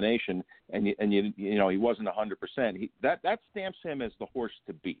the elimination, and he wasn't 100%, that stamps him as the horse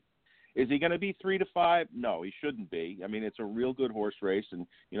to beat. Is he going to be 3 to 5? No, he shouldn't be. I mean, it's a real good horse race. And,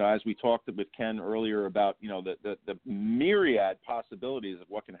 as we talked with Ken earlier about, the myriad possibilities of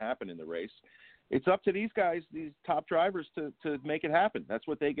what can happen in the race, it's up to these guys, these top drivers, to make it happen. That's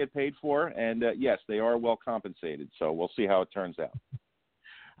what they get paid for. And, yes, they are well compensated. So we'll see how it turns out.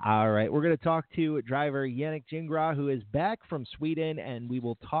 All right. We're going to talk to driver Yannick Gingras, who is back from Sweden, and we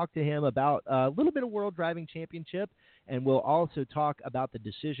will talk to him about a little bit of World Driving Championship And we'll also talk about the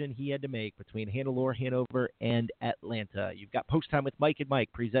decision he had to make between Hannelore, Hanover, and Atlanta. You've got Post Time with Mike and Mike,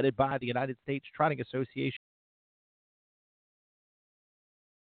 presented by the United States Trotting Association.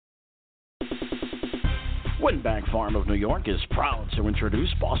 Winback Farm of New York is proud to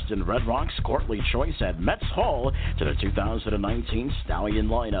introduce Boston Red Rocks Courtly Choice at Metz Hall to the 2019 Stallion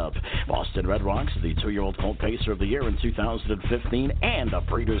lineup. Boston Red Rocks is the 2-year-old Colt Pacer of the Year in 2015 and a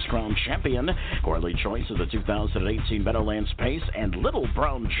Breeders' Crown champion. Courtly Choice is the 2018 Meadowlands Pace and Little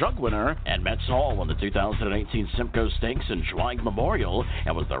Brown Jug winner at Metz Hall in the 2018 Simcoe Stakes and Schweig Memorial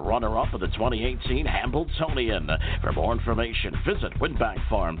and was the runner-up of the 2018 Hambletonian. For more information, visit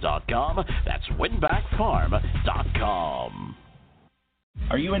winbackfarm.com. That's winbackfarm.com.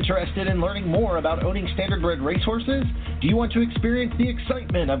 Are you interested in learning more about owning standardbred racehorses? Do you want to experience the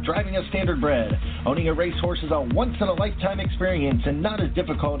excitement of driving a standardbred? Owning a racehorse is a once-in-a-lifetime experience and not as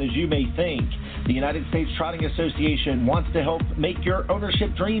difficult as you may think. The United States Trotting Association wants to help make your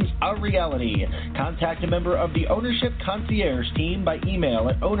ownership dreams a reality. Contact a member of the Ownership Concierge team by email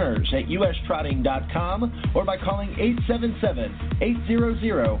at owners@ustrotting.com or by calling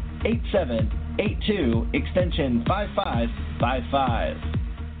 877-800-8782, extension 5555.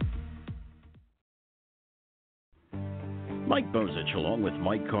 Mike Bozich along with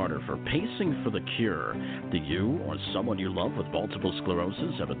Mike Carter for Pacing for the Cure. Do you or someone you love with multiple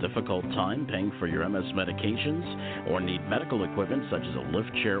sclerosis have a difficult time paying for your MS medications or need medical equipment such as a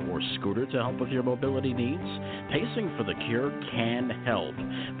lift chair or scooter to help with your mobility needs? Pacing for the Cure can help.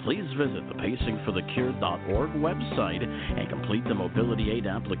 Please visit the pacingforthecure.org website and complete the mobility aid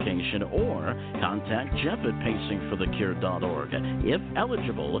application or contact Jeff at pacingforthecure.org. If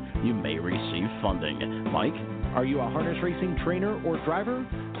eligible, you may receive funding. Mike? Are you a harness racing trainer or driver?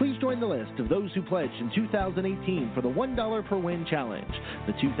 Please join the list of those who pledged in 2018 for the $1 per win challenge.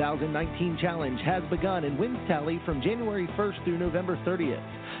 The 2019 challenge has begun and wins tally from January 1st through November 30th.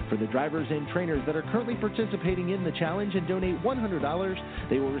 For the drivers and trainers that are currently participating in the challenge and donate $100,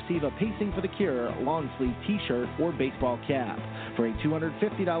 they will receive a Pacing for the Cure long sleeve t-shirt or baseball cap. For a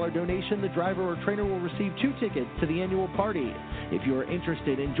 $250 donation, the driver or trainer will receive 2 tickets to the annual party. If you are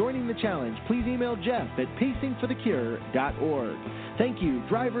interested in joining the challenge, please email Jeff at pacingforthecure.org. Thank you,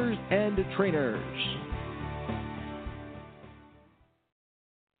 drivers and trainers.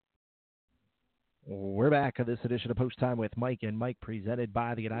 We're back on this edition of Post Time with Mike and Mike, presented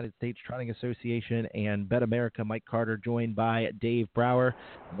by the United States Trotting Association and BetAmerica. Mike Carter, joined by Dave Brower.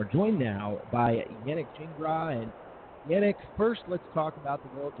 We're joined now by Yannick Gingras. And Yannick, first let's talk about the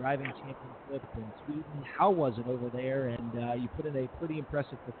World Driving Championship in Sweden. How was it over there? And you put in a pretty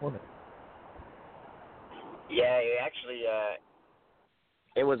impressive performance. Yeah, actually,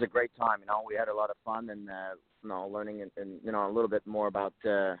 it was a great time. We had a lot of fun and learning and a little bit more about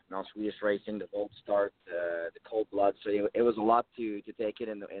Swedish racing, the Volt Start, the cold blood. So it was a lot to take it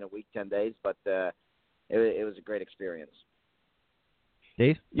in a week, 10 days, but it was a great experience.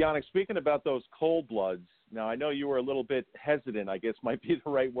 Dave? Yannick, speaking about those cold bloods, now I know you were a little bit hesitant, I guess might be the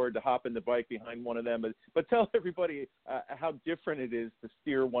right word, to hop in the bike behind one of them, but tell everybody how different it is to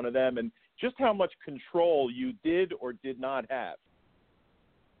steer one of them and just how much control you did or did not have.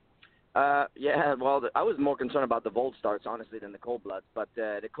 Yeah, well, I was more concerned about the Volt Starts, honestly, than the cold bloods, but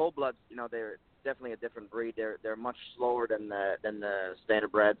the cold bloods, they're definitely a different breed. They're much slower than the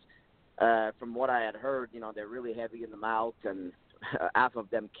standard breds. From what I had heard, they're really heavy in the mouth and half of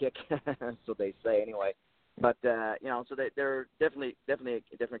them kick, so they say anyway. But so they're definitely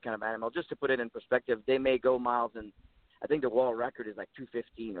a different kind of animal. Just to put it in perspective, they may go miles, and I think the world record is like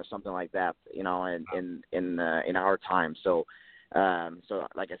 2:15 or something like that. In our time. So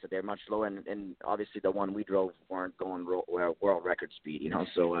like I said, they're much slower, and obviously the one we drove weren't going world record speed.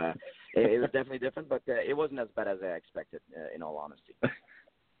 So it was definitely different, but it wasn't as bad as I expected. In all honesty.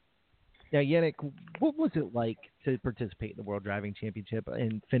 Now, Yannick, what was it like to participate in the World Driving Championship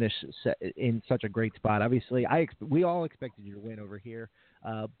and finish in such a great spot? Obviously, we all expected you to win over here,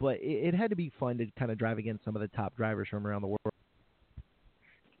 but it had to be fun to kind of drive against some of the top drivers from around the world.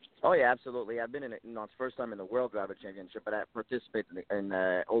 Oh, yeah, absolutely. I've been in it, it's first time in the World Driver Championship, but I participated in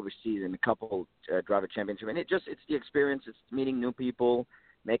overseas in a couple driver championships. And it's the experience. It's meeting new people,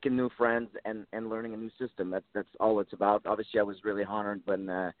 making new friends, and learning a new system. That's all it's about. Obviously, I was really honored when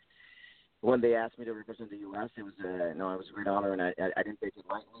they asked me to represent the U.S. It was it was a great honor, and I didn't take it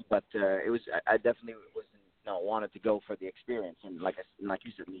lightly. But I definitely wanted to go for the experience, and like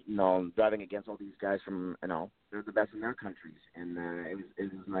you said, driving against all these guys from they're the best in their countries, and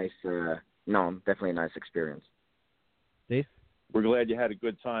it was nice. Definitely a nice experience. Dave? We're glad you had a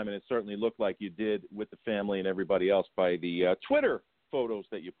good time, and it certainly looked like you did with the family and everybody else by the Twitter photos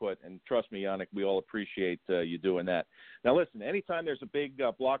that you put, and trust me, Yannick, we all appreciate you doing that. Now, listen, anytime there's a big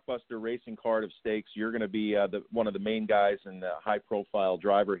blockbuster racing card of stakes, you're going to be one of the main guys and the high-profile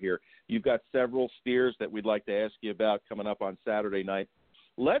driver here. You've got several steers that we'd like to ask you about coming up on Saturday night.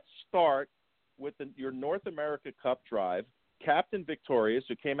 Let's start with your North America Cup drive, Captaintreacherous,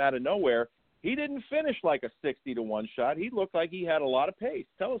 who came out of nowhere. He didn't finish like a 60-1 shot. He looked like he had a lot of pace.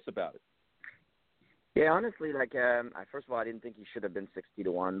 Tell us about it. Yeah, honestly, first of all, I didn't think he should have been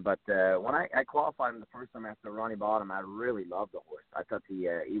 60-1, but when I qualified him the first time after Ronnie bought him, I really loved the horse. I thought he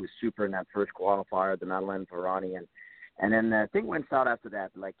was super in that first qualifier, the Meadowlands for Ronnie, and then thing went south after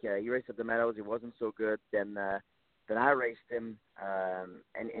that. He raced at the Meadows, he wasn't so good. Then I raced him,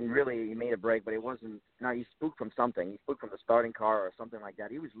 and really he made a break, but it wasn't. No, he spooked from something. He spooked from the starting car or something like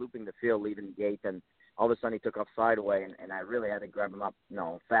that. He was looping the field, leaving the gate, and all of a sudden he took off sideway, and I really had to grab him up,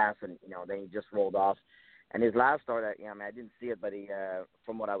 fast, and then he just rolled off. And his last start, I didn't see it, but he,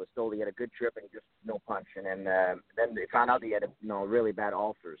 from what I was told, he had a good trip and he just no punch. And then they found out he had really bad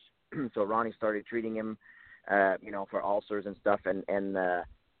ulcers. So Ronnie started treating him, for ulcers and stuff, and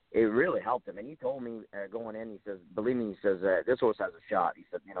it really helped him. And he told me going in, he says, believe me, he says, this horse has a shot. He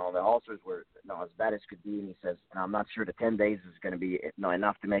said, the ulcers were as bad as could be. And he says, and I'm not sure the 10 days is going to be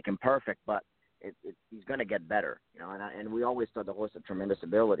enough to make him perfect, but he's going to get better. And we always thought the horse had tremendous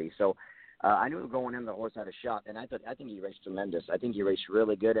ability. So I knew going in the horse had a shot, and I think he raced tremendous. I think he raced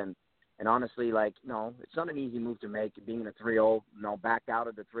really good. And honestly, it's not an easy move to make, being in a 3-0, back out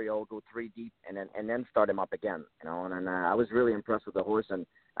of the 3-0, go 3 deep, and then start him up again, And I was really impressed with the horse. And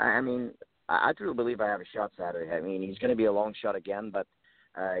I truly believe I have a shot Saturday. He's going to be a long shot again, but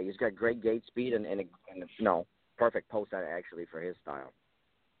he's got great gate speed and perfect post actually for his style.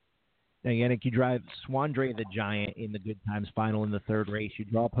 Now, Yannick, you drive Swandre the Giant in the Good Times final in the third race. You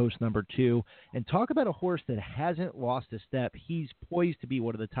draw post number 2. And talk about a horse that hasn't lost a step. He's poised to be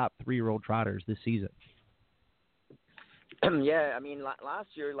one of the top 3-year-old trotters this season. Yeah, last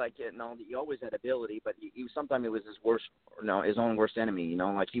year, he always had ability, but sometimes it was his worst, his own worst enemy.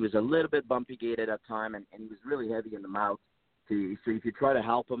 He was a little bit bumpy gated at time, and he was really heavy in the mouth. So if you try to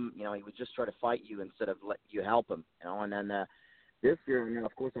help him, he would just try to fight you instead of let you help him. And then this year,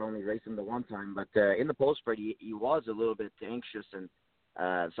 of course, I only raced him the one time, but in the post spread, he was a little bit anxious, and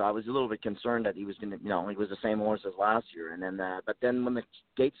so I was a little bit concerned that he was going to, he was the same horse as last year. And then, but then when the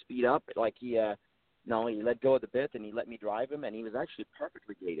gate speed up, he let go of the bit and he let me drive him, and he was actually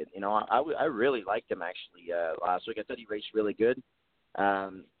perfectly gated. I really liked him actually last week. I thought he raced really good.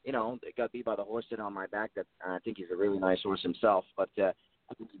 It got beat by the horse sitting on my back. That I think he's a really nice horse himself, but.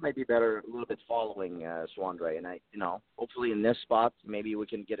 I think he might be better a little bit following Swandre, and hopefully in this spot, maybe we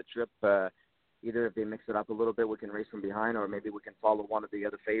can get a trip. Either if they mix it up a little bit, we can race from behind, or maybe we can follow one of the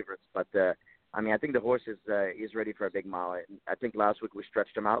other favorites. But I think the horse is ready for a big mile. I think last week we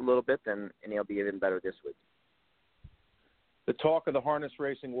stretched him out a little bit, and he'll be even better this week. The talk of the harness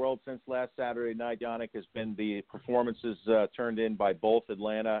racing world since last Saturday night, Yannick, has been the performances turned in by both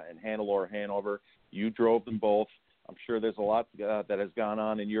Atlanta and Hannelore Hanover. You drove them both. I'm sure there's a lot that has gone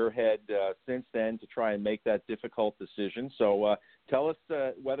on in your head since then to try and make that difficult decision. So tell us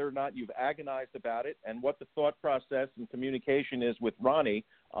whether or not you've agonized about it and what the thought process and communication is with Ronnie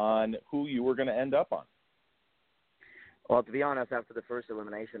on who you were going to end up on. Well, to be honest, after the first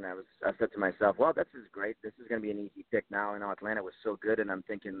elimination, I said to myself, well, this is great. This is going to be an easy pick now. Atlanta was so good, and I'm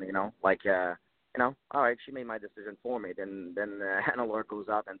thinking, all right, she made my decision for me. Then Hannelore goes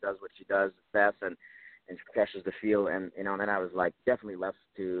out and does what she does best, and crashes the field, and then I was definitely left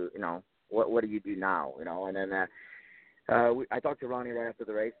to what do you do now, and then I talked to Ronnie right after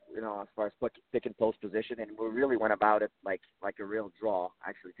the race, as far as picking post position, and we really went about it like a real draw.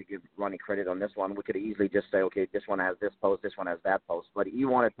 Actually, to give Ronnie credit on this one, we could easily just say, okay, this one has this post, this one has that post, but he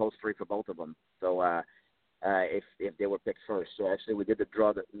wanted post 3 for both of them. So if they were picked first, so actually we did the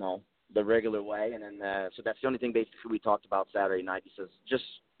draw the regular way, and then so that's the only thing basically we talked about Saturday night. He says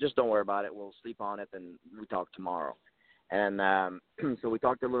just don't worry about it. We'll sleep on it, and we talk tomorrow. And so we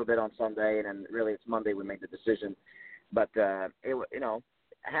talked a little bit on Sunday, and then really it's Monday we made the decision. But and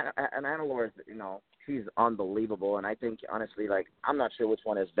Hannelore, she's unbelievable, and I think honestly, I'm not sure which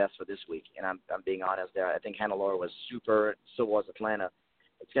one is best for this week. And I'm being honest there. I think Hannelore was super. So was Atlanta.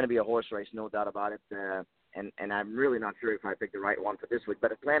 It's going to be a horse race, no doubt about it. And I'm really not sure if I picked the right one for this week.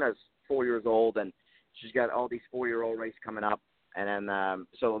 But Atlanta's 4 years old, and she's got all these 4-year-old races coming up. And then,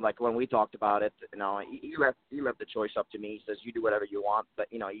 so when we talked about it, he left the choice up to me. He says, you do whatever you want. But,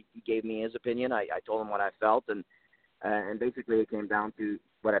 he gave me his opinion. I told him what I felt. And basically it came down to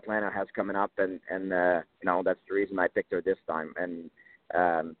what Atlanta has coming up. And that's the reason I picked her this time. And,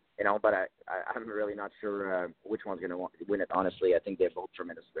 But I'm really not sure which one's going to win it, honestly. I think they're both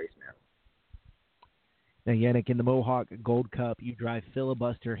tremendous race mares. Now, Yannick, in the Mohawk Gold Cup, you drive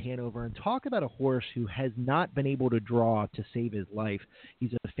Filibuster Hanover, and talk about a horse who has not been able to draw to save his life.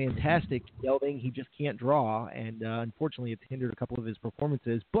 He's a fantastic gelding. He just can't draw, and unfortunately it's hindered a couple of his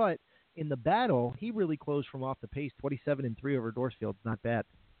performances. But in the battle, he really closed from off the pace, 27-3 over Dorsfield. Not bad.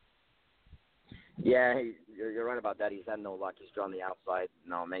 Yeah, you're right about that. He's had no luck. He's drawn the outside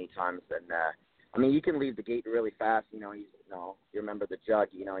many times. And, you can leave the gate really fast. You remember the jug,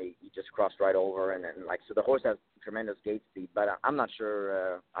 he just crossed right over. And so the horse has tremendous gate speed. But I'm not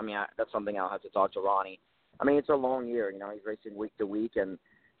sure. That's something I'll have to talk to Ronnie. It's a long year. He's racing week to week. And,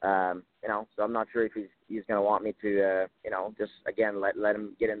 so I'm not sure if he's going to want me to, just, again, let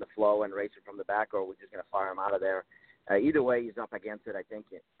him get in the flow and race it from the back, or we're just going to fire him out of there. Either way, he's up against it. I think,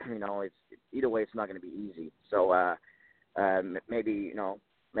 either way, it's not going to be easy. So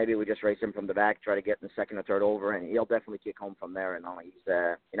maybe we just race him from the back, try to get in the second or third over, and he'll definitely kick home from there. And he's,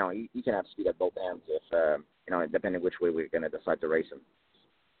 he can have speed at both ends if, depending which way we're going to decide to race him.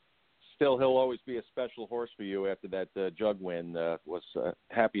 Still, he'll always be a special horse for you after that jug win. Was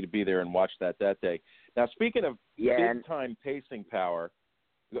happy to be there and watch that day. Now, speaking of big-time pacing power,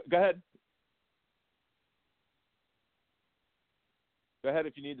 go ahead. Go ahead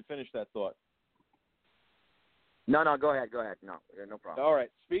if you need to finish that thought. No, go ahead. No problem. All right.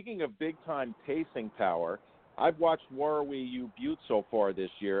 Speaking of big-time pacing power, I've watched Warrawee Butte so far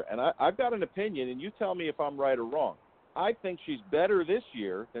this year, and I've got an opinion, and you tell me if I'm right or wrong. I think she's better this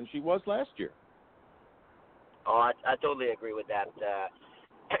year than she was last year. Oh, I totally agree with that.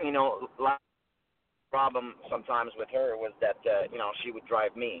 Last problem sometimes with her was that, she would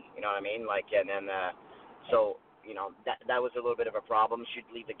drive me, you know what I mean? So that was a little bit of a problem. She'd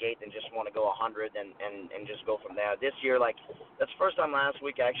leave the gate and just want to go 100 and just go from there. This year, that's the first time last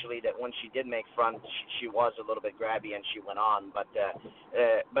week, actually, that when she did make front, she was a little bit grabby and she went on. But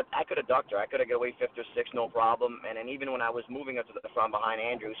I could have ducked her. I could have got away 5th or 6th, no problem. And then even when I was moving her to the front behind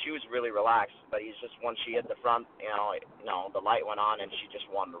Andrew, she was really relaxed. But he's just, once she hit the front, the light went on and she just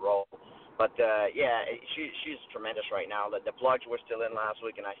wanted to roll. But, she's tremendous right now. The plugs were still in last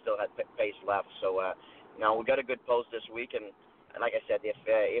week, and I still had pace left. So, we got a good post this week, and like I said,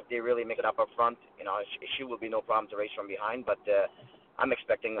 if they really make it up front, she will be no problem to race from behind. But I'm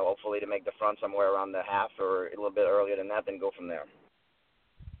expecting, hopefully, to make the front somewhere around the half or a little bit earlier than that, then go from there.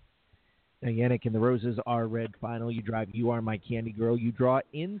 Now, Yannick, in the Roses Are Red final, you drive You Are My Candy Girl. You draw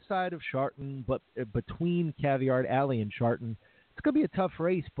inside of Sharton, but between Caviar Alley and Sharton. It's going to be a tough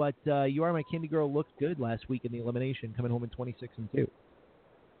race, but You Are My Candy Girl looked good last week in the elimination, coming home in 26-2.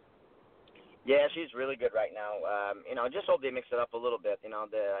 Yeah, she's really good right now. Just hope they mix it up a little bit.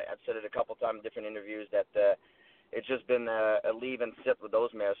 I've said it a couple times in different interviews that it's just been a leave and sit with those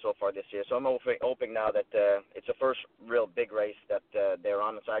mares so far this year. So I'm hoping now that it's the first real big race that they're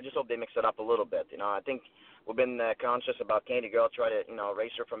on. So I just hope they mix it up a little bit. I think we've been conscious about Candy Girl, try to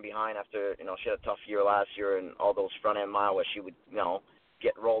race her from behind after she had a tough year last year and all those front end mile where she would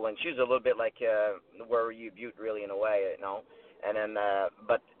get rolling. She's a little bit like Warrawee Butte really in a way, And then,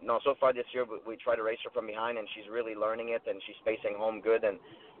 so far this year we try to race her from behind, and she's really learning it, and she's spacing home good, and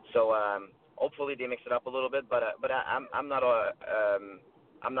so hopefully they mix it up a little bit. But I'm not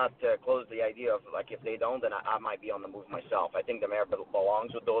closed to the idea of if they don't, then I might be on the move myself. I think the mare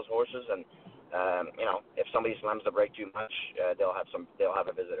belongs with those horses, and if somebody slams the brake too much, they'll have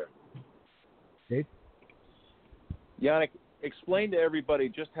a visitor. Dave? Yannick, explain to everybody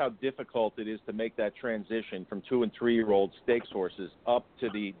just how difficult it is to make that transition from 2- and 3-year-old stakes horses up to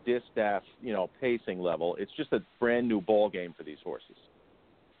the distaff, pacing level. It's just a brand new ball game for these horses.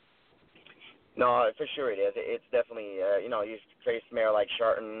 No, for sure it is. It's definitely, you face a mare like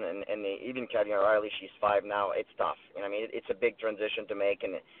Sharton and even Caviar Riley, she's 5 now. It's tough. It's a big transition to make,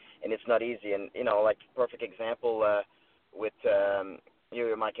 and it's not easy. And, perfect example with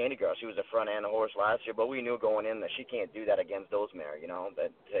my Candy Girl. She was a front end horse last year, but we knew going in that she can't do that against those mares.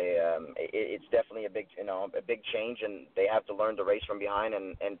 That it's definitely a big change, and they have to learn to race from behind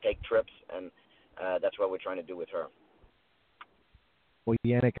and take trips, and that's what we're trying to do with her. Well,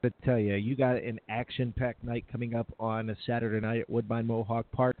 Yannick, I tell you, you got an action-packed night coming up on a Saturday night at Woodbine Mohawk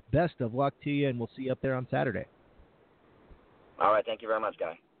Park. Best of luck to you, and we'll see you up there on Saturday. All right, thank you very much,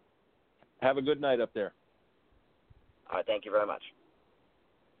 Guy. Have a good night up there. All right, thank you very much.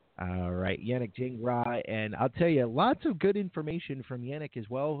 All right, Yannick Gingras, and I'll tell you, lots of good information from Yannick as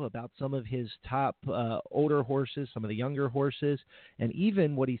well about some of his top older horses, some of the younger horses, and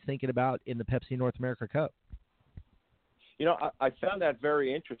even what he's thinking about in the Pepsi North America Cup. I found that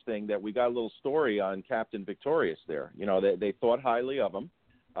very interesting that we got a little story on Captain Victorious there. They thought highly of him.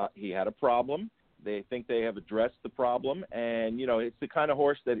 He had a problem. They think they have addressed the problem, and, it's the kind of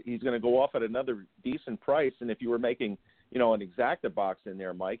horse that he's going to go off at another decent price. And if you were making, an exacta box in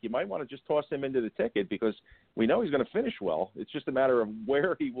there, Mike, you might want to just toss him into the ticket because we know he's going to finish well. It's just a matter of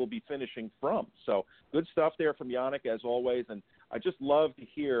where he will be finishing from. So good stuff there from Yannick, as always. And I just love to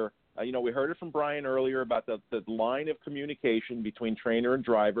hear, we heard it from Brian earlier about the line of communication between trainer and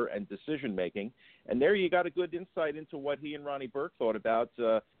driver and decision-making. And there you got a good insight into what he and Ronnie Burke thought about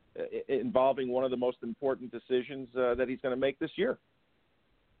involving one of the most important decisions that he's going to make this year.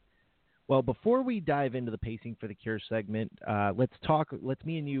 Well, before we dive into the Pacing for the Cure segment, let's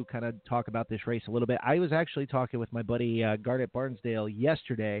me and you kind of talk about this race a little bit. I was actually talking with my buddy Garnet Barnsdale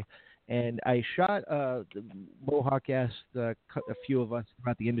yesterday, and I shot Mohawk asked a few of us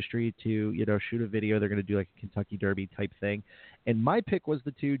about the industry to shoot a video. They're going to do like a Kentucky Derby type thing, and my pick was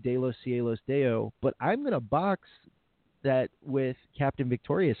the two De Los Cielos Deo, but I'm going to box that with Captain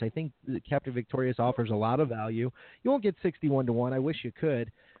Victorious. I think Captain Victorious offers a lot of value. You won't get 61-1. I wish you could.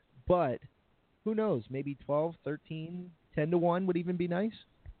 But who knows? Maybe 12, 13, 10-1 would even be nice.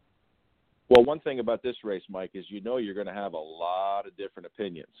 Well, one thing about this race, Mike, is you're going to have a lot of different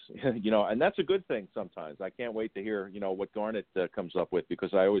opinions, and that's a good thing sometimes. I can't wait to hear, what Garnet comes up with because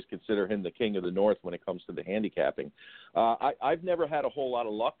I always consider him the king of the North when it comes to the handicapping. I've never had a whole lot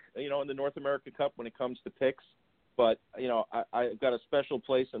of luck, in the North America Cup when it comes to picks. But, I've got a special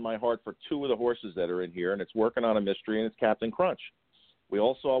place in my heart for two of the horses that are in here, and it's Workin Ona Mystery and it's Captain Crunch. We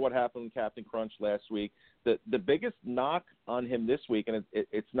all saw what happened with Captain Crunch last week. The biggest knock on him this week, and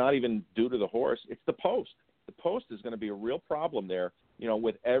it's not even due to the horse, it's the post. The post is going to be a real problem there,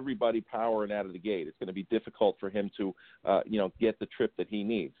 with everybody powering out of the gate. It's going to be difficult for him to, get the trip that he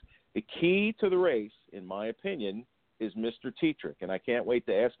needs. The key to the race, in my opinion, is Mr. Tetrick, and I can't wait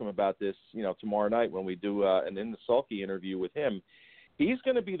to ask him about this, tomorrow night when we do an In the Sulky interview with him. He's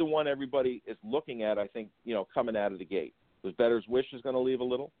going to be the one everybody is looking at, I think, coming out of the gate. Because Better's Wish is going to leave a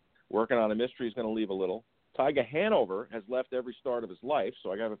little. Workin Ona Mystery is going to leave a little. Tiger Hanover has left every start of his life,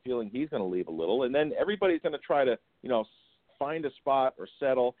 so I have a feeling he's going to leave a little. And then everybody's going to try to, find a spot or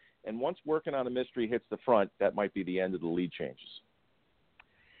settle. And once Workin Ona Mystery hits the front, that might be the end of the lead changes.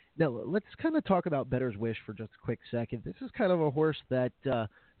 Now, let's kind of talk about Better's Wish for just a quick second. This is kind of a horse that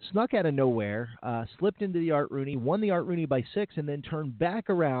snuck out of nowhere, slipped into the Art Rooney, won the Art Rooney by 6, and then turned back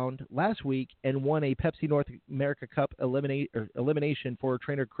around last week and won a Pepsi North America Cup elimination for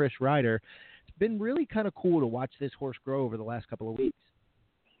trainer Chris Ryder. It's been really kind of cool to watch this horse grow over the last couple of weeks.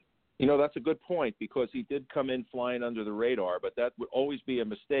 That's a good point because he did come in flying under the radar, but that would always be a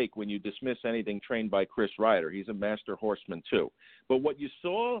mistake when you dismiss anything trained by Chris Ryder. He's a master horseman too. But what you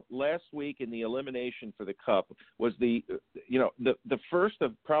saw last week in the elimination for the Cup was the first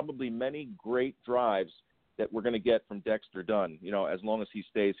of probably many great drives that we're going to get from Dexter Dunn, as long as he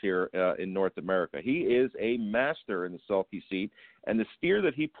stays here in North America. He is a master in the sulky seat, and the steer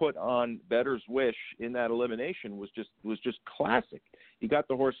that he put on Better's Wish in that elimination was just classic. He got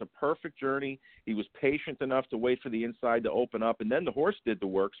the horse a perfect journey. He was patient enough to wait for the inside to open up, and then the horse did the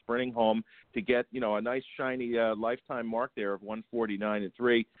work, sprinting home to get, a nice shiny lifetime mark there of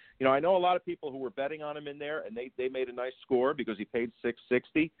 149-3. I know a lot of people who were betting on him in there, and they made a nice score because he paid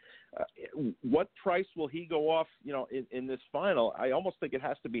 $660. What price will he go off, in this final? I almost think it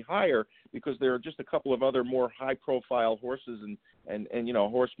has to be higher because there are just a couple of other more high-profile horses and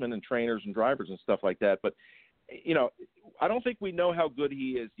horsemen and trainers and drivers and stuff like that. But I don't think we know how good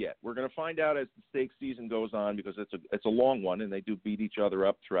he is yet. We're going to find out as the stakes season goes on because it's a long one and they do beat each other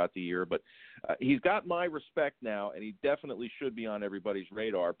up throughout the year. But he's got my respect now, and he definitely should be on everybody's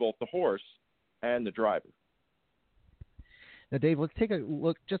radar, both the horse and the driver. Now, Dave, let's take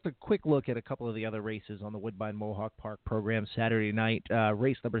just a quick look at a couple of the other races on the Woodbine Mohawk Park program Saturday night.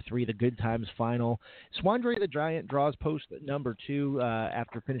 Race number 3, the Good Times Final. Swandre the Giant draws post number 2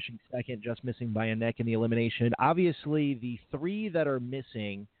 after finishing second, just missing by a neck in the elimination. Obviously, the 3 that are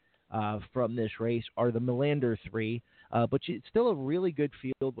missing from this race are the Melander 3, but it's still a really good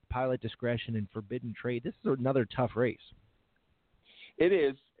field with Pilot Discretion and Forbidden Trade. This is another tough race. It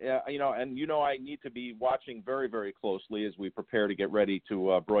is, I need to be watching very, very closely as we prepare to get ready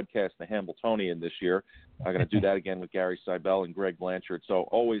to broadcast the Hambletonian this year. I'm going to do that again with Gary Seibel and Greg Blanchard. So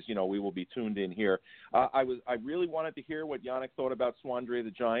always, we will be tuned in here. I really wanted to hear what Yannick thought about Swandre the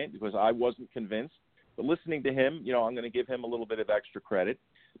Giant because I wasn't convinced. But listening to him, I'm going to give him a little bit of extra credit.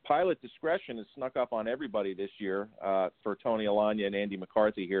 Pilot Discretion has snuck up on everybody this year for Tony Alagna and Andy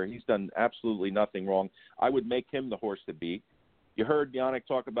McCarthy here. He's done absolutely nothing wrong. I would make him the horse to beat. You heard Yannick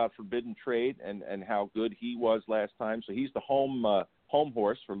talk about Forbidden Trade and how good he was last time. So he's the home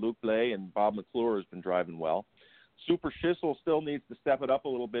horse for Luke Blais, and Bob McClure has been driving well. Super Shizzle still needs to step it up a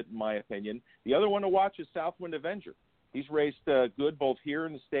little bit, in my opinion. The other one to watch is Southwind Avenger. He's raced good both here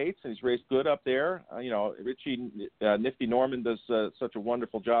in the States, and he's raced good up there. Richie Nifty Norman does such a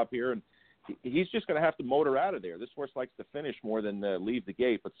wonderful job here, and he's just going to have to motor out of there. This horse likes to finish more than leave the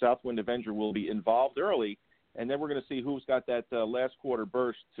gate, but Southwind Avenger will be involved early, and then we're going to see who's got that last quarter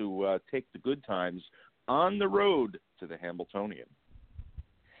burst to take the good times on the road to the Hambletonian.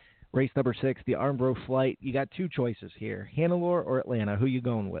 Race number 6, the Armbro Flight. You got two choices here, Hannelore or Atlanta. Who you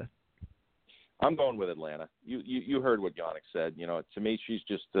going with? I'm going with Atlanta. You heard what Yannick said. To me, she's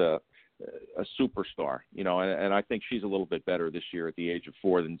just a superstar, and I think she's a little bit better this year at the age of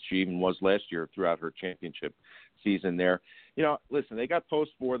 4 than she even was last year throughout her championship season there. Listen, they got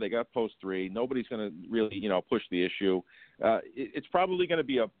post 4, they got post 3. Nobody's going to really, push the issue. It's probably going to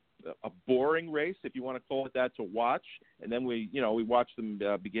be a boring race, if you want to call it that, to watch. And then we watch them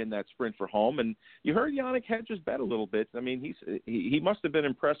begin that sprint for home. And you heard Yannick Hedges bet a little bit. I mean, he must have been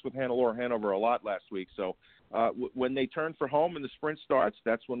impressed with Hannelore Hanover a lot last week. So when they turn for home and the sprint starts,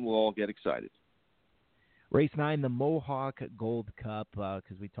 that's when we'll all get excited. Race 9, the Mohawk Gold Cup,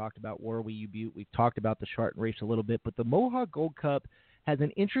 because we talked about Warwee Butte. We've talked about the Sharton race a little bit, but the Mohawk Gold Cup has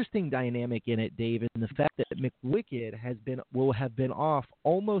an interesting dynamic in it, Dave, and the fact that McWicked will have been off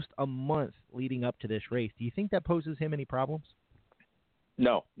almost a month leading up to this race. Do you think that poses him any problems?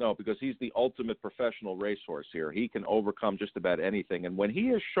 No, because he's the ultimate professional racehorse here. He can overcome just about anything, and when he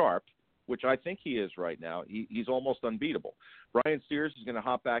is sharp, which I think he is right now, he's almost unbeatable. Brian Sears is going to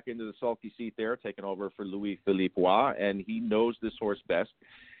hop back into the sulky seat there, taking over for Louis-Philippe Roy, and he knows this horse best.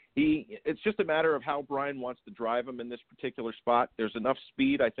 It's just a matter of how Brian wants to drive him in this particular spot. There's enough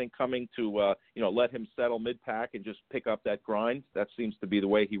speed, I think, coming to let him settle mid-pack and just pick up that grind. That seems to be the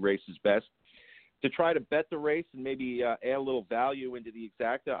way he races best. To try to bet the race and maybe add a little value into the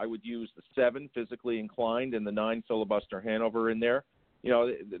exacta, I would use the 7, Physically Inclined, and the 9, Filibuster Hanover in there.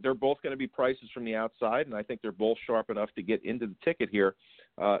 They're both going to be prices from the outside, and I think they're both sharp enough to get into the ticket here,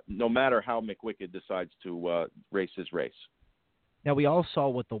 no matter how McWicked decides to race his race. Now, we all saw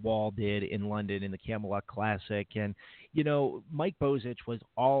what the Wall did in London in the Camelot Classic, and, Mike Bozich was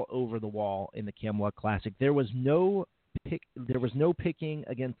all over the Wall in the Camelot Classic. There was no picking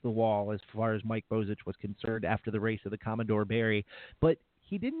against the Wall as far as Mike Bozich was concerned after the race of the Commodore Barry, but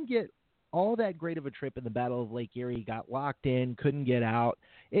he didn't get all that great of a trip in the Battle of Lake Erie. He got locked in, couldn't get out,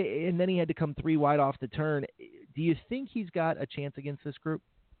 and then he had to come 3 wide off the turn. Do you think he's got a chance against this group?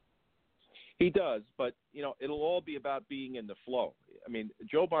 He does, but, it'll all be about being in the flow. I mean,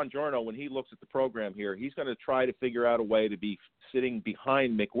 Joe Bongiorno, when he looks at the program here, he's going to try to figure out a way to be sitting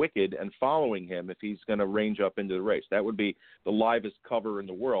behind McWicked and following him if he's going to range up into the race. That would be the livest cover in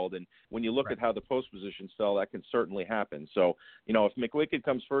the world. And when you look at how the post positions fell, that can certainly happen. So, if McWicked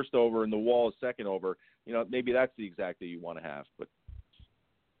comes first over and the Wall is second over, maybe that's the exacta you want to have. But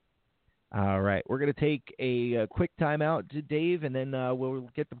all right, we're going to take a quick timeout, Dave, and then we'll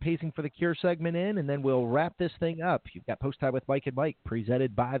get the Pacing for the Cure segment in, and then we'll wrap this thing up. You've got Post Time with Mike and Mike,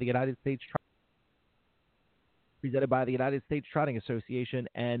 presented by the United States Trotting Association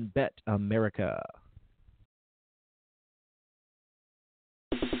and BetAmerica.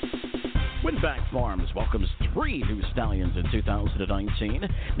 Winback Farms welcomes 3 new stallions in 2019.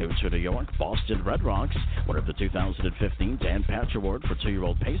 New to New York, Boston Red Rocks, winner of the 2015 Dan Patch Award for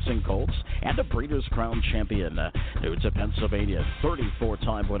 2-year-old pacing colts, and a Breeders' Crown champion. New to Pennsylvania,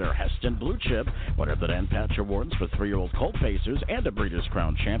 34-time winner Heston Blue Chip, winner of the Dan Patch Awards for 3-year-old colt pacers and a Breeders'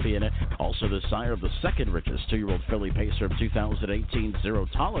 Crown champion. Also the sire of the second richest 2-year-old filly pacer of 2018, Zero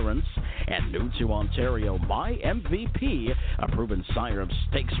Tolerance. And new to Ontario, My MVP, a proven sire of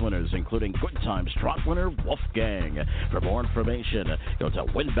stakes winners, including Good Times Trot winner Wolfgang. For more information, go to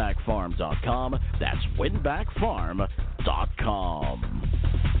winbackfarm.com. That's winbackfarm.com.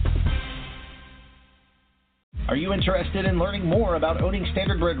 Are you interested in learning more about owning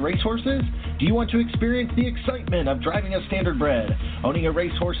standardbred racehorses? Do you want to experience the excitement of driving a standardbred? Owning a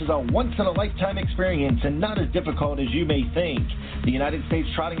racehorse is a once-in-a-lifetime experience and not as difficult as you may think. The United States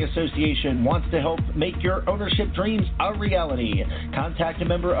Trotting Association wants to help make your ownership dreams a reality. Contact a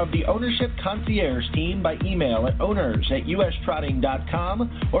member of the Ownership Concierge team by email at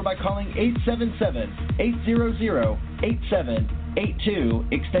owners@ustrotting.com or by calling 877-800-8782,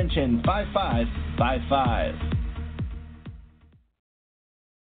 extension 5555.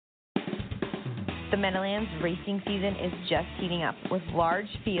 The Meadowlands racing season is just heating up with large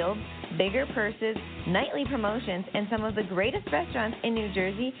fields, bigger purses, nightly promotions, and some of the greatest restaurants in New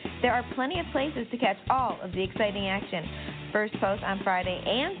Jersey. There are plenty of places to catch all of the exciting action. First post on Friday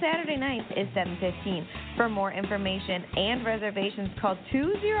and Saturday nights is 7:15. For more information and reservations, call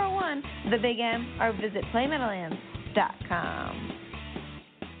 201-THE-BIG-M or visit PlayMeadowlands.com.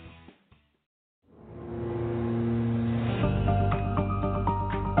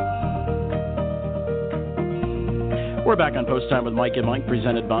 We're back on Post Time with Mike and Mike,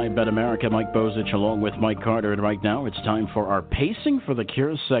 presented by BetAmerica. Mike Bozich along with Mike Carter. And right now it's time for our Pacing for the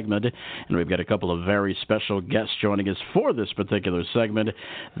Cure segment. And we've got a couple of very special guests joining us for this particular segment.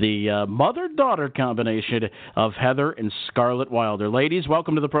 The mother-daughter combination of Heather and Scarlett Wilder. Ladies,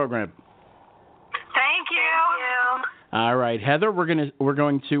 welcome to the program. Thank you. All right, Heather, we're going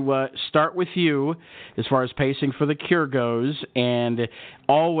to start with you as far as Pacing for the Cure goes, and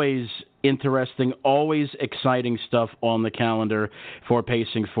always interesting, always exciting stuff on the calendar for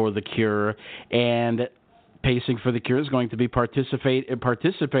Pacing for the Cure. And Pacing for the Cure is going to be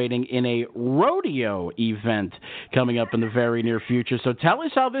participating in a rodeo event coming up in the very near future. So tell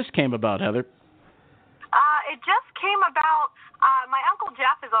us how this came about, Heather. It just came about. My Uncle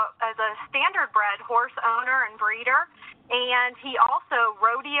Jeff is a standard-bred horse owner and breeder, and he also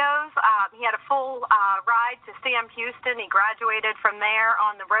rodeos. He had a full ride to Sam Houston. He graduated from there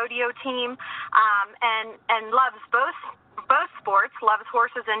on the rodeo team, and loves both sports, loves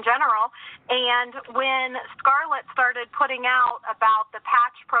horses in general. And when Scarlett started putting out about the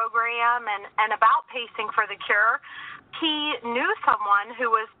patch program and about Pacing for the Cure, he knew someone who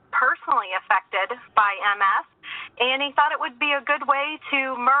was personally affected by MS, and he thought it would be a good way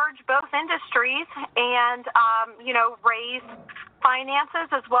to merge both industries and, raise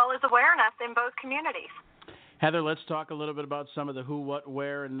finances as well as awareness in both communities. Heather, let's talk a little bit about some of the who, what,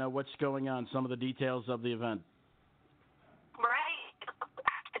 where, and what's going on, some of the details of the event. Right.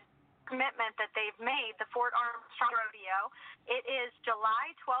 Commitment that they've made, the Fort Armstrong Rodeo. It is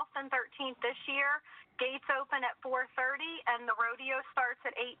July 12th and 13th this year. Gates open at 4:30, and the rodeo starts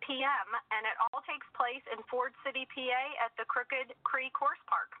at 8 p.m., and it all takes place in Ford City, PA at the Crooked Creek Horse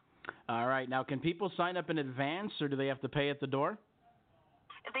Park. All right. Now, can people sign up in advance, or do they have to pay at the door?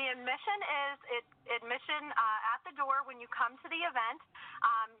 The admission is admission at the door when you come to the event,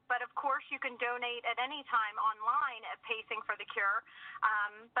 but of course you can donate at any time online at Pacing for the Cure.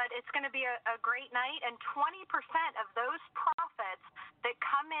 But it's going to be a great night, and 20% of those profits that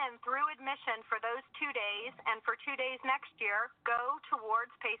come in through admission for those 2 days and for 2 days next year go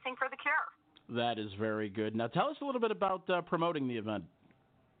towards Pacing for the Cure. That is very good. Now, tell us a little bit about promoting the event.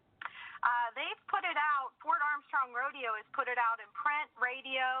 They've put it out, Fort Armstrong Rodeo has put it out in print,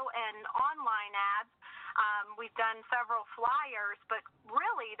 radio, and online ads. We've done several flyers, but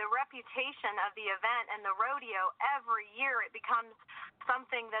really the reputation of the event and the rodeo, every year it becomes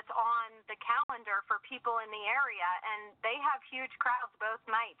something that's on the calendar for people in the area, and they have huge crowds both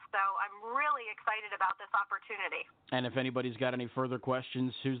nights, so I'm really excited about this opportunity. And if anybody's got any further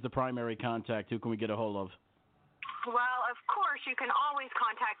questions, who's the primary contact? Who can we get a hold of? Well, of course, you can always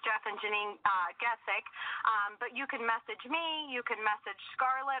contact Jeff and Janine Gesick, but you can message me, you can message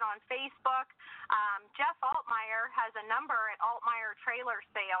Scarlett on Facebook. Jeff Altmeyer has a number at Altmeyer Trailer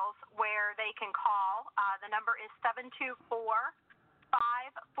Sales where they can call. The number is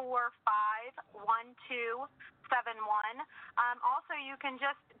 724-545-1271. Also, you can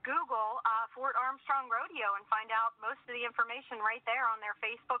just Google Fort Armstrong Rodeo and find out most of the information right there on their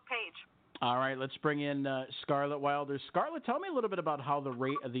Facebook page. All right, let's bring in Scarlett Wilder. Scarlett, tell me a little bit about how the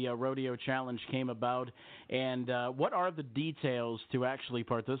rodeo challenge came about, and what are the details to actually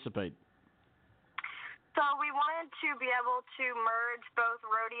participate? So we wanted to be able to merge both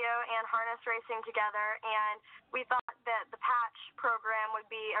rodeo and harness racing together, and we thought that the patch program would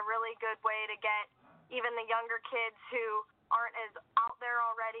be a really good way to get even the younger kids who aren't as out there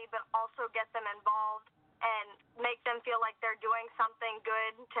already, but also get them involved and make them feel like they're doing something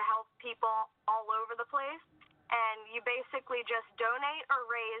good to help people all over the place. And you basically just donate or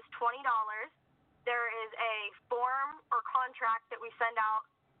raise $20. There is a form or contract that we send out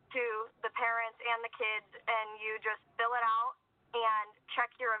to the parents and the kids, and you just fill it out and check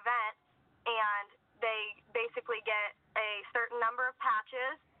your event, and they basically get a certain number of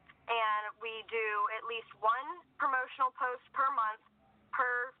patches, and we do at least one promotional post per month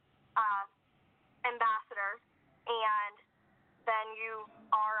per ambassador, and then you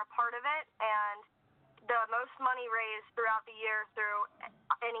are a part of it, and the most money raised throughout the year through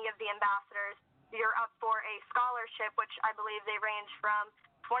any of the ambassadors, you're up for a scholarship, which I believe they range from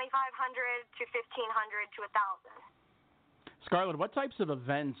 $2,500 to $1,500 to $1,000. Scarlett, what types of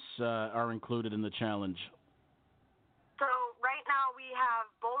events are included in the challenge? So right now we have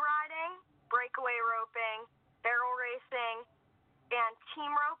bull riding, breakaway roping, barrel racing, and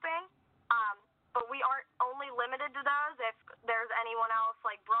team roping. But we aren't only limited to those. If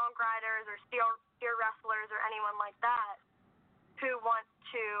who want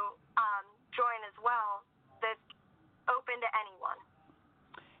to join as well. That's open to anyone.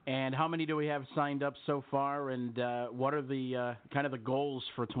 And how many do we have signed up so far, and what are the kind of the goals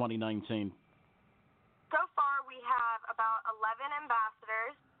for 2019? So far, we have about 11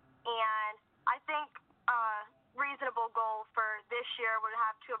 ambassadors, and I think a reasonable goal for this year would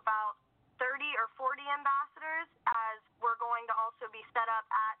have to about 30 or 40 ambassadors, as we're going to also be set up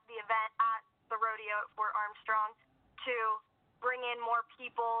at the event at the rodeo at Fort Armstrong to bring in more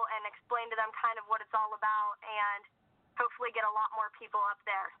people and explain to them kind of what it's all about, and hopefully get a lot more people up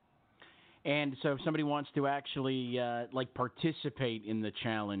there. And so if somebody wants to actually participate in the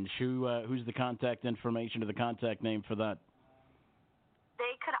challenge, who's the contact information or the contact name for that?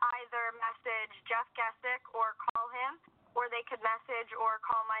 They could either message Jeff Gessick or call him, or they could message or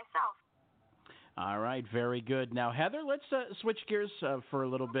call myself. All right, very good. Now, Heather, let's switch gears for a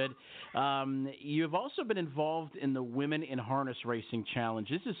little bit. You've also been involved in the Women in Harness Racing Challenge.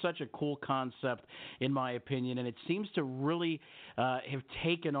 This is such a cool concept, in my opinion, and it seems to really have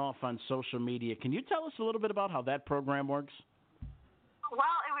taken off on social media. Can you tell us a little bit about how that program works?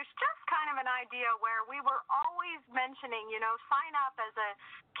 Well, it was just kind of an idea where we were always mentioning, sign up as a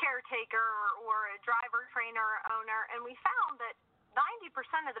caretaker or a driver, trainer, or owner, and we found that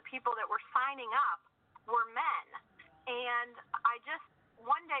 90% of the people that were signing up were men. And I just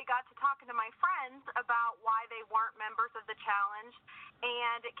one day got to talking to my friends about why they weren't members of the challenge,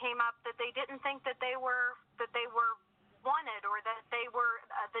 and it came up that they didn't think that they were wanted, or that they were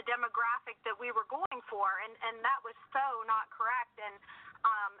the demographic that we were going for, and that was so not correct. And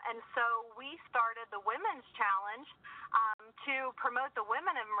so we started the Women's Challenge to promote the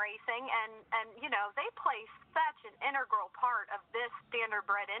women in racing, and they play such an integral part of this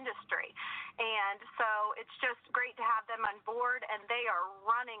standardbred industry. And so it's just great to have them on board, and they are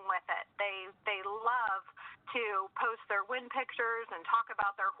running with it. They love to post their win pictures and talk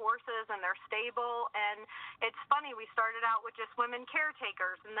about their horses and their stable. And it's funny, we started out with just women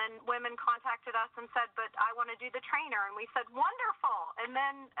caretakers, and then women contacted us and said, but I want to do the trainer. And we said, wonderful. And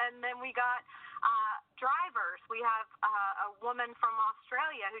then we got drivers. We have a woman from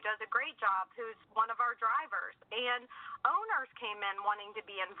Australia who does a great job, who's one of our drivers. And owners came in wanting to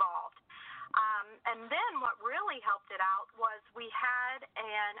be involved. And then what really helped it out was we had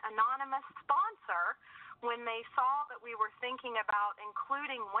an anonymous sponsor. When they saw that we were thinking about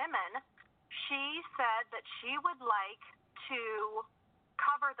including women, she said that she would like to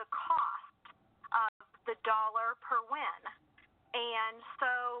cover the cost of the dollar per win. And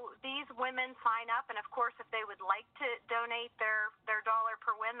so these women sign up, and of course, if they would like to donate their dollar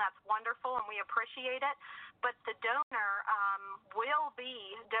per win, that's wonderful, and we appreciate it. But the donor will be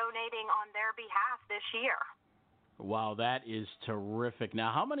donating on their behalf this year. Wow, that is terrific.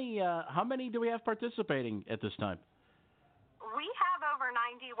 Now, how many do we have participating at this time? We have over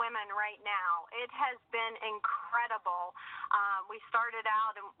 90 women right now. It has been incredible. We started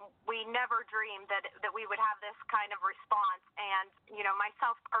out, and we never dreamed that we would have this kind of response. And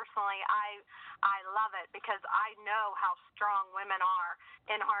myself personally, I love it because I know how strong women are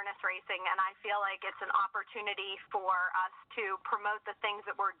in harness racing, and I feel like it's an opportunity for us to promote the things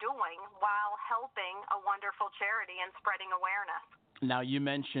that we're doing while helping a wonderful charity and spreading awareness. Now, you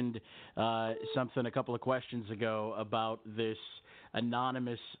mentioned something a couple of questions ago about this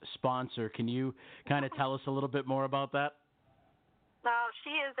anonymous sponsor. Can you kind of tell us a little bit more about that?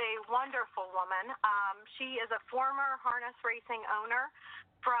 She is a wonderful woman. She is a former harness racing owner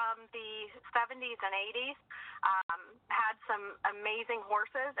from the 70s and 80s, had some amazing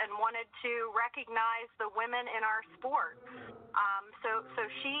horses, and wanted to recognize the women in our sport. So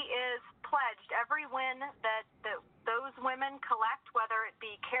she is pledged every win that those women collect, whether it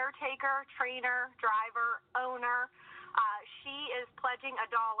be caretaker, trainer, driver, owner. She is pledging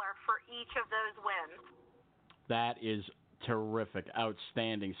 $1 for each of those wins. That is terrific,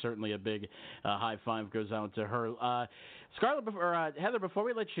 outstanding. Certainly a big high five goes out to her. Scarlett, Heather, before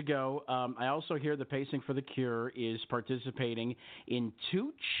we let you go, I also hear the Pacing for the Cure is participating in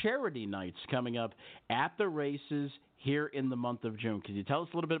 2 charity nights coming up at the races here in the month of June. Can you tell us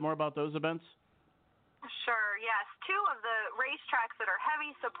a little bit more about those events? Sure, yes. 2 of the racetracks that are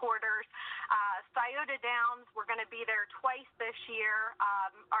heavy supporters, Scioto Downs, we're going to be there twice this year.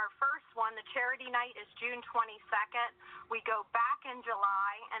 Our first one, the charity night, is June 22nd. We go back in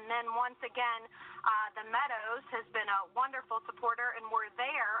July, and then once again, the Meadows has been a wonderful supporter, and we're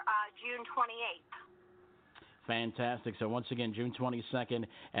there June 28th. Fantastic. So once again, June 22nd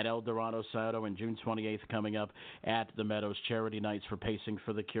at El Dorado Saddle and June 28th coming up at the Meadows Charity Nights for Pacing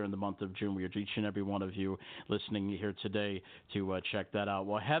for the Cure in the month of June. We urge each and every one of you listening here today to check that out.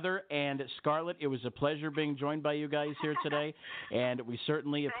 Well, Heather and Scarlett, it was a pleasure being joined by you guys here today, and we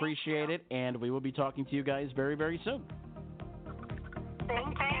certainly appreciate it, and we will be talking to you guys very, very soon.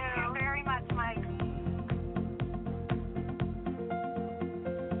 Thank you very much, Mike.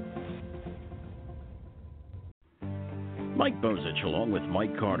 Mike Bozich along with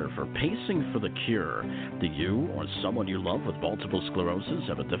Mike Carter for Pacing for the Cure. Do you or someone you love with multiple sclerosis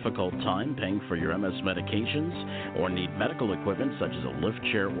have a difficult time paying for your MS medications or need medical equipment such as a lift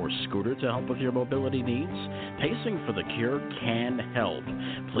chair or scooter to help with your mobility needs? Pacing for the Cure can help.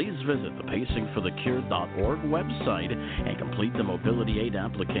 Please visit the pacingforthecure.org website and complete the mobility aid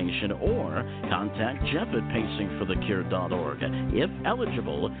application or contact Jeff at pacingforthecure.org. If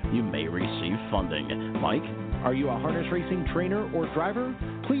eligible, you may receive funding. Mike? Are you a harness racing trainer or driver?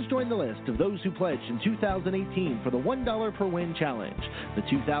 Please join the list of those who pledged in 2018 for the $1 per win challenge. The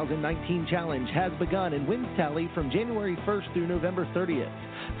 2019 challenge has begun and wins tally from January 1st through November 30th.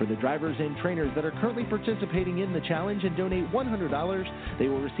 For the drivers and trainers that are currently participating in the challenge and donate $100, they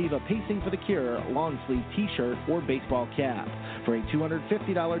will receive a Pacing for the Cure long sleeve t-shirt or baseball cap. For a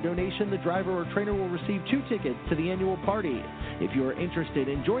 $250 donation, the driver or trainer will receive 2 tickets to the annual party. If you are interested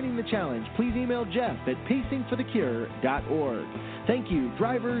in joining the challenge, please email Jeff at pacingforthecure.org. Thank you,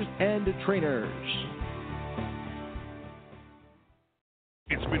 drivers and trainers.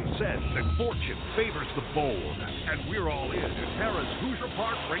 It's been said that fortune favors the bold, and we're all in at Harrah's Hoosier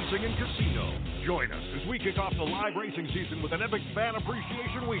Park Racing and Casino. Join us as we kick off the live racing season with an epic fan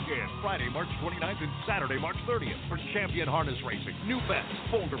appreciation weekend, Friday, March 29th and Saturday, March 30th, for champion harness racing, new bets,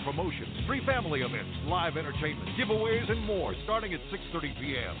 folder promotions, free family events, live entertainment, giveaways, and more, starting at 6:30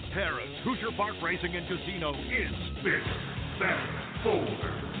 p.m. Harrah's Hoosier Park Racing and Casino is bigger, better,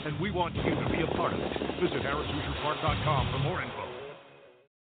 bolder, and we want you to be a part of it. Visit harrahshoosierpark.com for more info.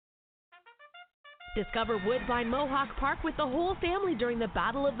 Discover Woodbine Mohawk Park with the whole family during the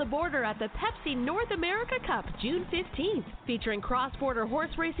Battle of the Border at the Pepsi North America Cup, June 15th, featuring cross-border horse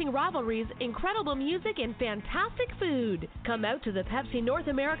racing rivalries, incredible music, and fantastic food. Come out to the Pepsi North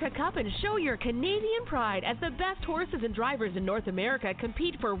America Cup and show your Canadian pride as the best horses and drivers in North America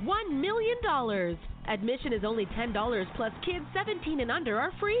compete for $1 million. Admission is only $10, plus kids 17 and under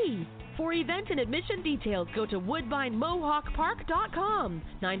are free. For event and admission details, go to woodbinemohawkpark.com,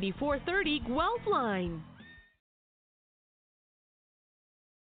 9430 Guelph Line.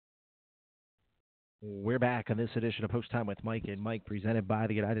 We're back on this edition of Post Time with Mike and Mike, presented by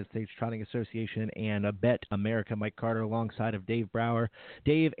the United States Trotting Association and BetAmerica. Mike Carter alongside of Dave Brower.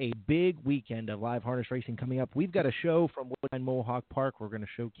 Dave, a big weekend of live harness racing coming up. We've got a show from Woodbine Mohawk Park. We're going to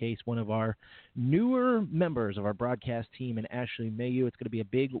showcase one of our newer members of our broadcast team in Ashley Mayu. It's going to be a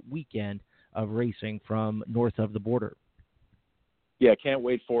big weekend of racing from north of the border. Yeah, can't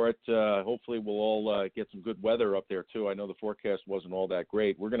wait for it. Hopefully we'll all get some good weather up there, too. I know the forecast wasn't all that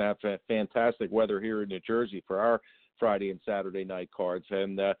great. We're going to have fantastic weather here in New Jersey for our Friday and Saturday night cards.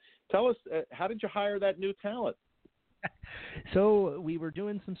 And tell us, how did you hire that new talent? So we were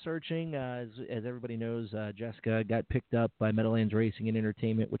doing some searching. As everybody knows, Jessica got picked up by Meadowlands Racing and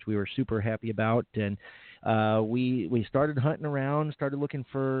Entertainment, which we were super happy about. And we started hunting around, started looking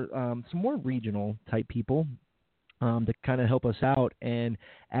for some more regional-type people to kind of help us out. And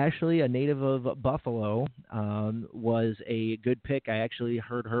Ashley, a native of Buffalo, was a good pick. I actually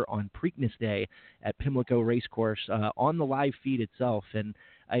heard her on Preakness Day at Pimlico Racecourse on the live feed itself. And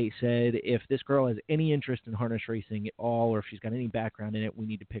I said, if this girl has any interest in harness racing at all, or if she's got any background in it, we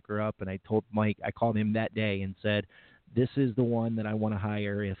need to pick her up. And I told Mike, I called him that day and said, this is the one that I want to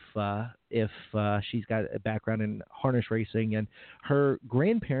hire if she's got a background in harness racing. And her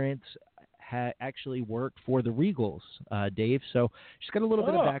grandparents actually worked for the Regals, Dave. So she's got a little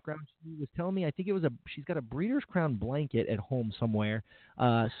bit of background. She was telling me, I think she's got a Breeders' Crown blanket at home somewhere.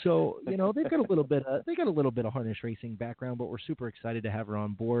 So they've got a little bit of harness racing background, but we're super excited to have her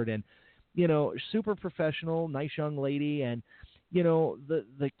on board. And super professional, nice young lady. And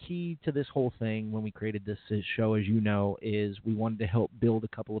the key to this whole thing when we created this show, as you know, is we wanted to help build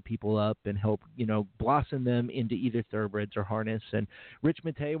a couple of people up and help, blossom them into either thoroughbreds or harness. And Rich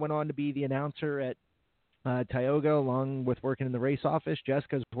Matei went on to be the announcer at Tioga, along with working in the race office.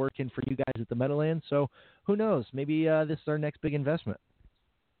 Jessica's working for you guys at the Meadowlands. So who knows? Maybe this is our next big investment.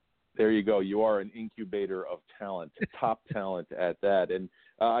 There you go. You are an incubator of talent, top talent at that. And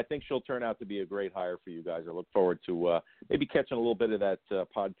I think she'll turn out to be a great hire for you guys. I look forward to maybe catching a little bit of that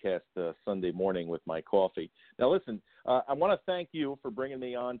podcast Sunday morning with my coffee. Now, listen, I want to thank you for bringing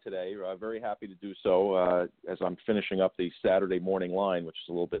me on today. Very happy to do so as I'm finishing up the Saturday morning line, which is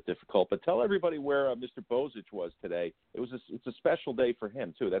a little bit difficult. But tell everybody where Mr. Bozich was today. It's a special day for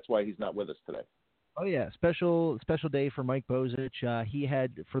him, too. That's why he's not with us today. Oh, yeah, special day for Mike Bozich. He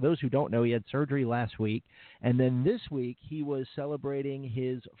had, for those who don't know, he had surgery last week, and then this week he was celebrating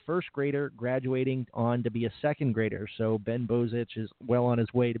his first grader graduating on to be a second grader. So Ben Bozich is well on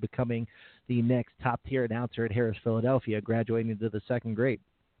his way to becoming the next top-tier announcer at Harris, Philadelphia, graduating to the second grade.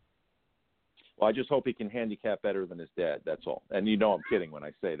 Well, I just hope he can handicap better than his dad. That's all. And you know I'm kidding when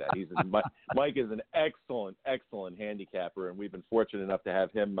I say that. Mike is an excellent handicapper, and we've been fortunate enough to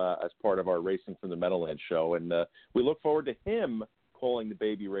have him as part of our Racing from the Meadowlands show. And we look forward to him calling the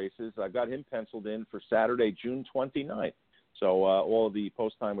baby races. I've got him penciled in for Saturday, June 29th. So all of the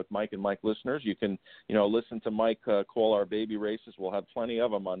Post Time with Mike and Mike listeners, you can listen to Mike call our baby races. We'll have plenty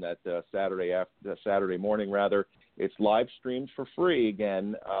of them on that Saturday morning. It's live streamed for free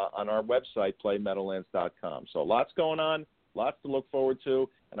again on our website, playmeadowlands.com. So lots going on, lots to look forward to,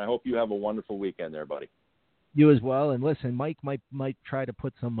 and I hope you have a wonderful weekend there, buddy. You as well. And listen, Mike might try to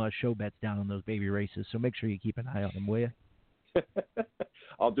put some show bets down on those baby races, so make sure you keep an eye on them, will you?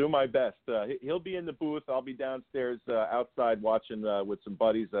 I'll do my best. He'll be in the booth. I'll be downstairs outside watching with some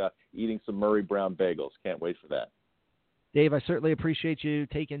buddies, eating some Murray Brown bagels. Can't wait for that. Dave, I certainly appreciate you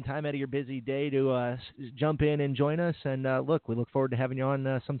taking time out of your busy day to jump in and join us. And, we look forward to having you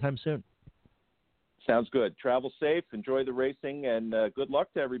on sometime soon. Sounds good. Travel safe, enjoy the racing, and good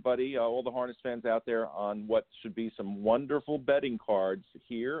luck to everybody, all the harness fans out there on what should be some wonderful betting cards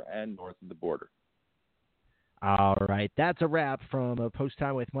here and north of the border. All right, that's a wrap from Post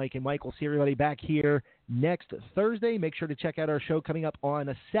Time with Mike and Mike. We'll see everybody back here next Thursday. Make sure to check out our show coming up on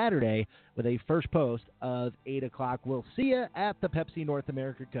a Saturday with a first post of 8 o'clock. We'll see you at the Pepsi North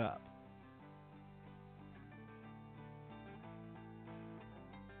America Cup.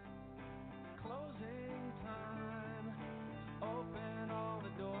 Closing time. Open all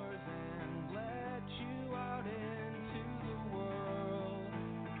the doors and let you out into the world.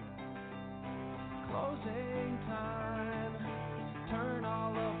 Closing time. Turn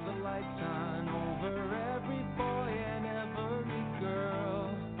all of the lights on over every boy and every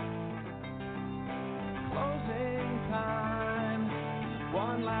girl. Closing time.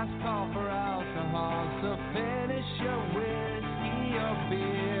 One last call for alcohol, so finish your whiskey or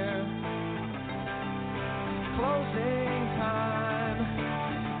beer. Closing time.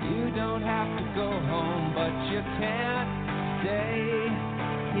 You don't have to go home, but you can't stay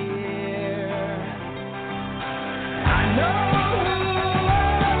here. I know who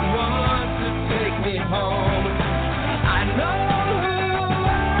wants to take me home.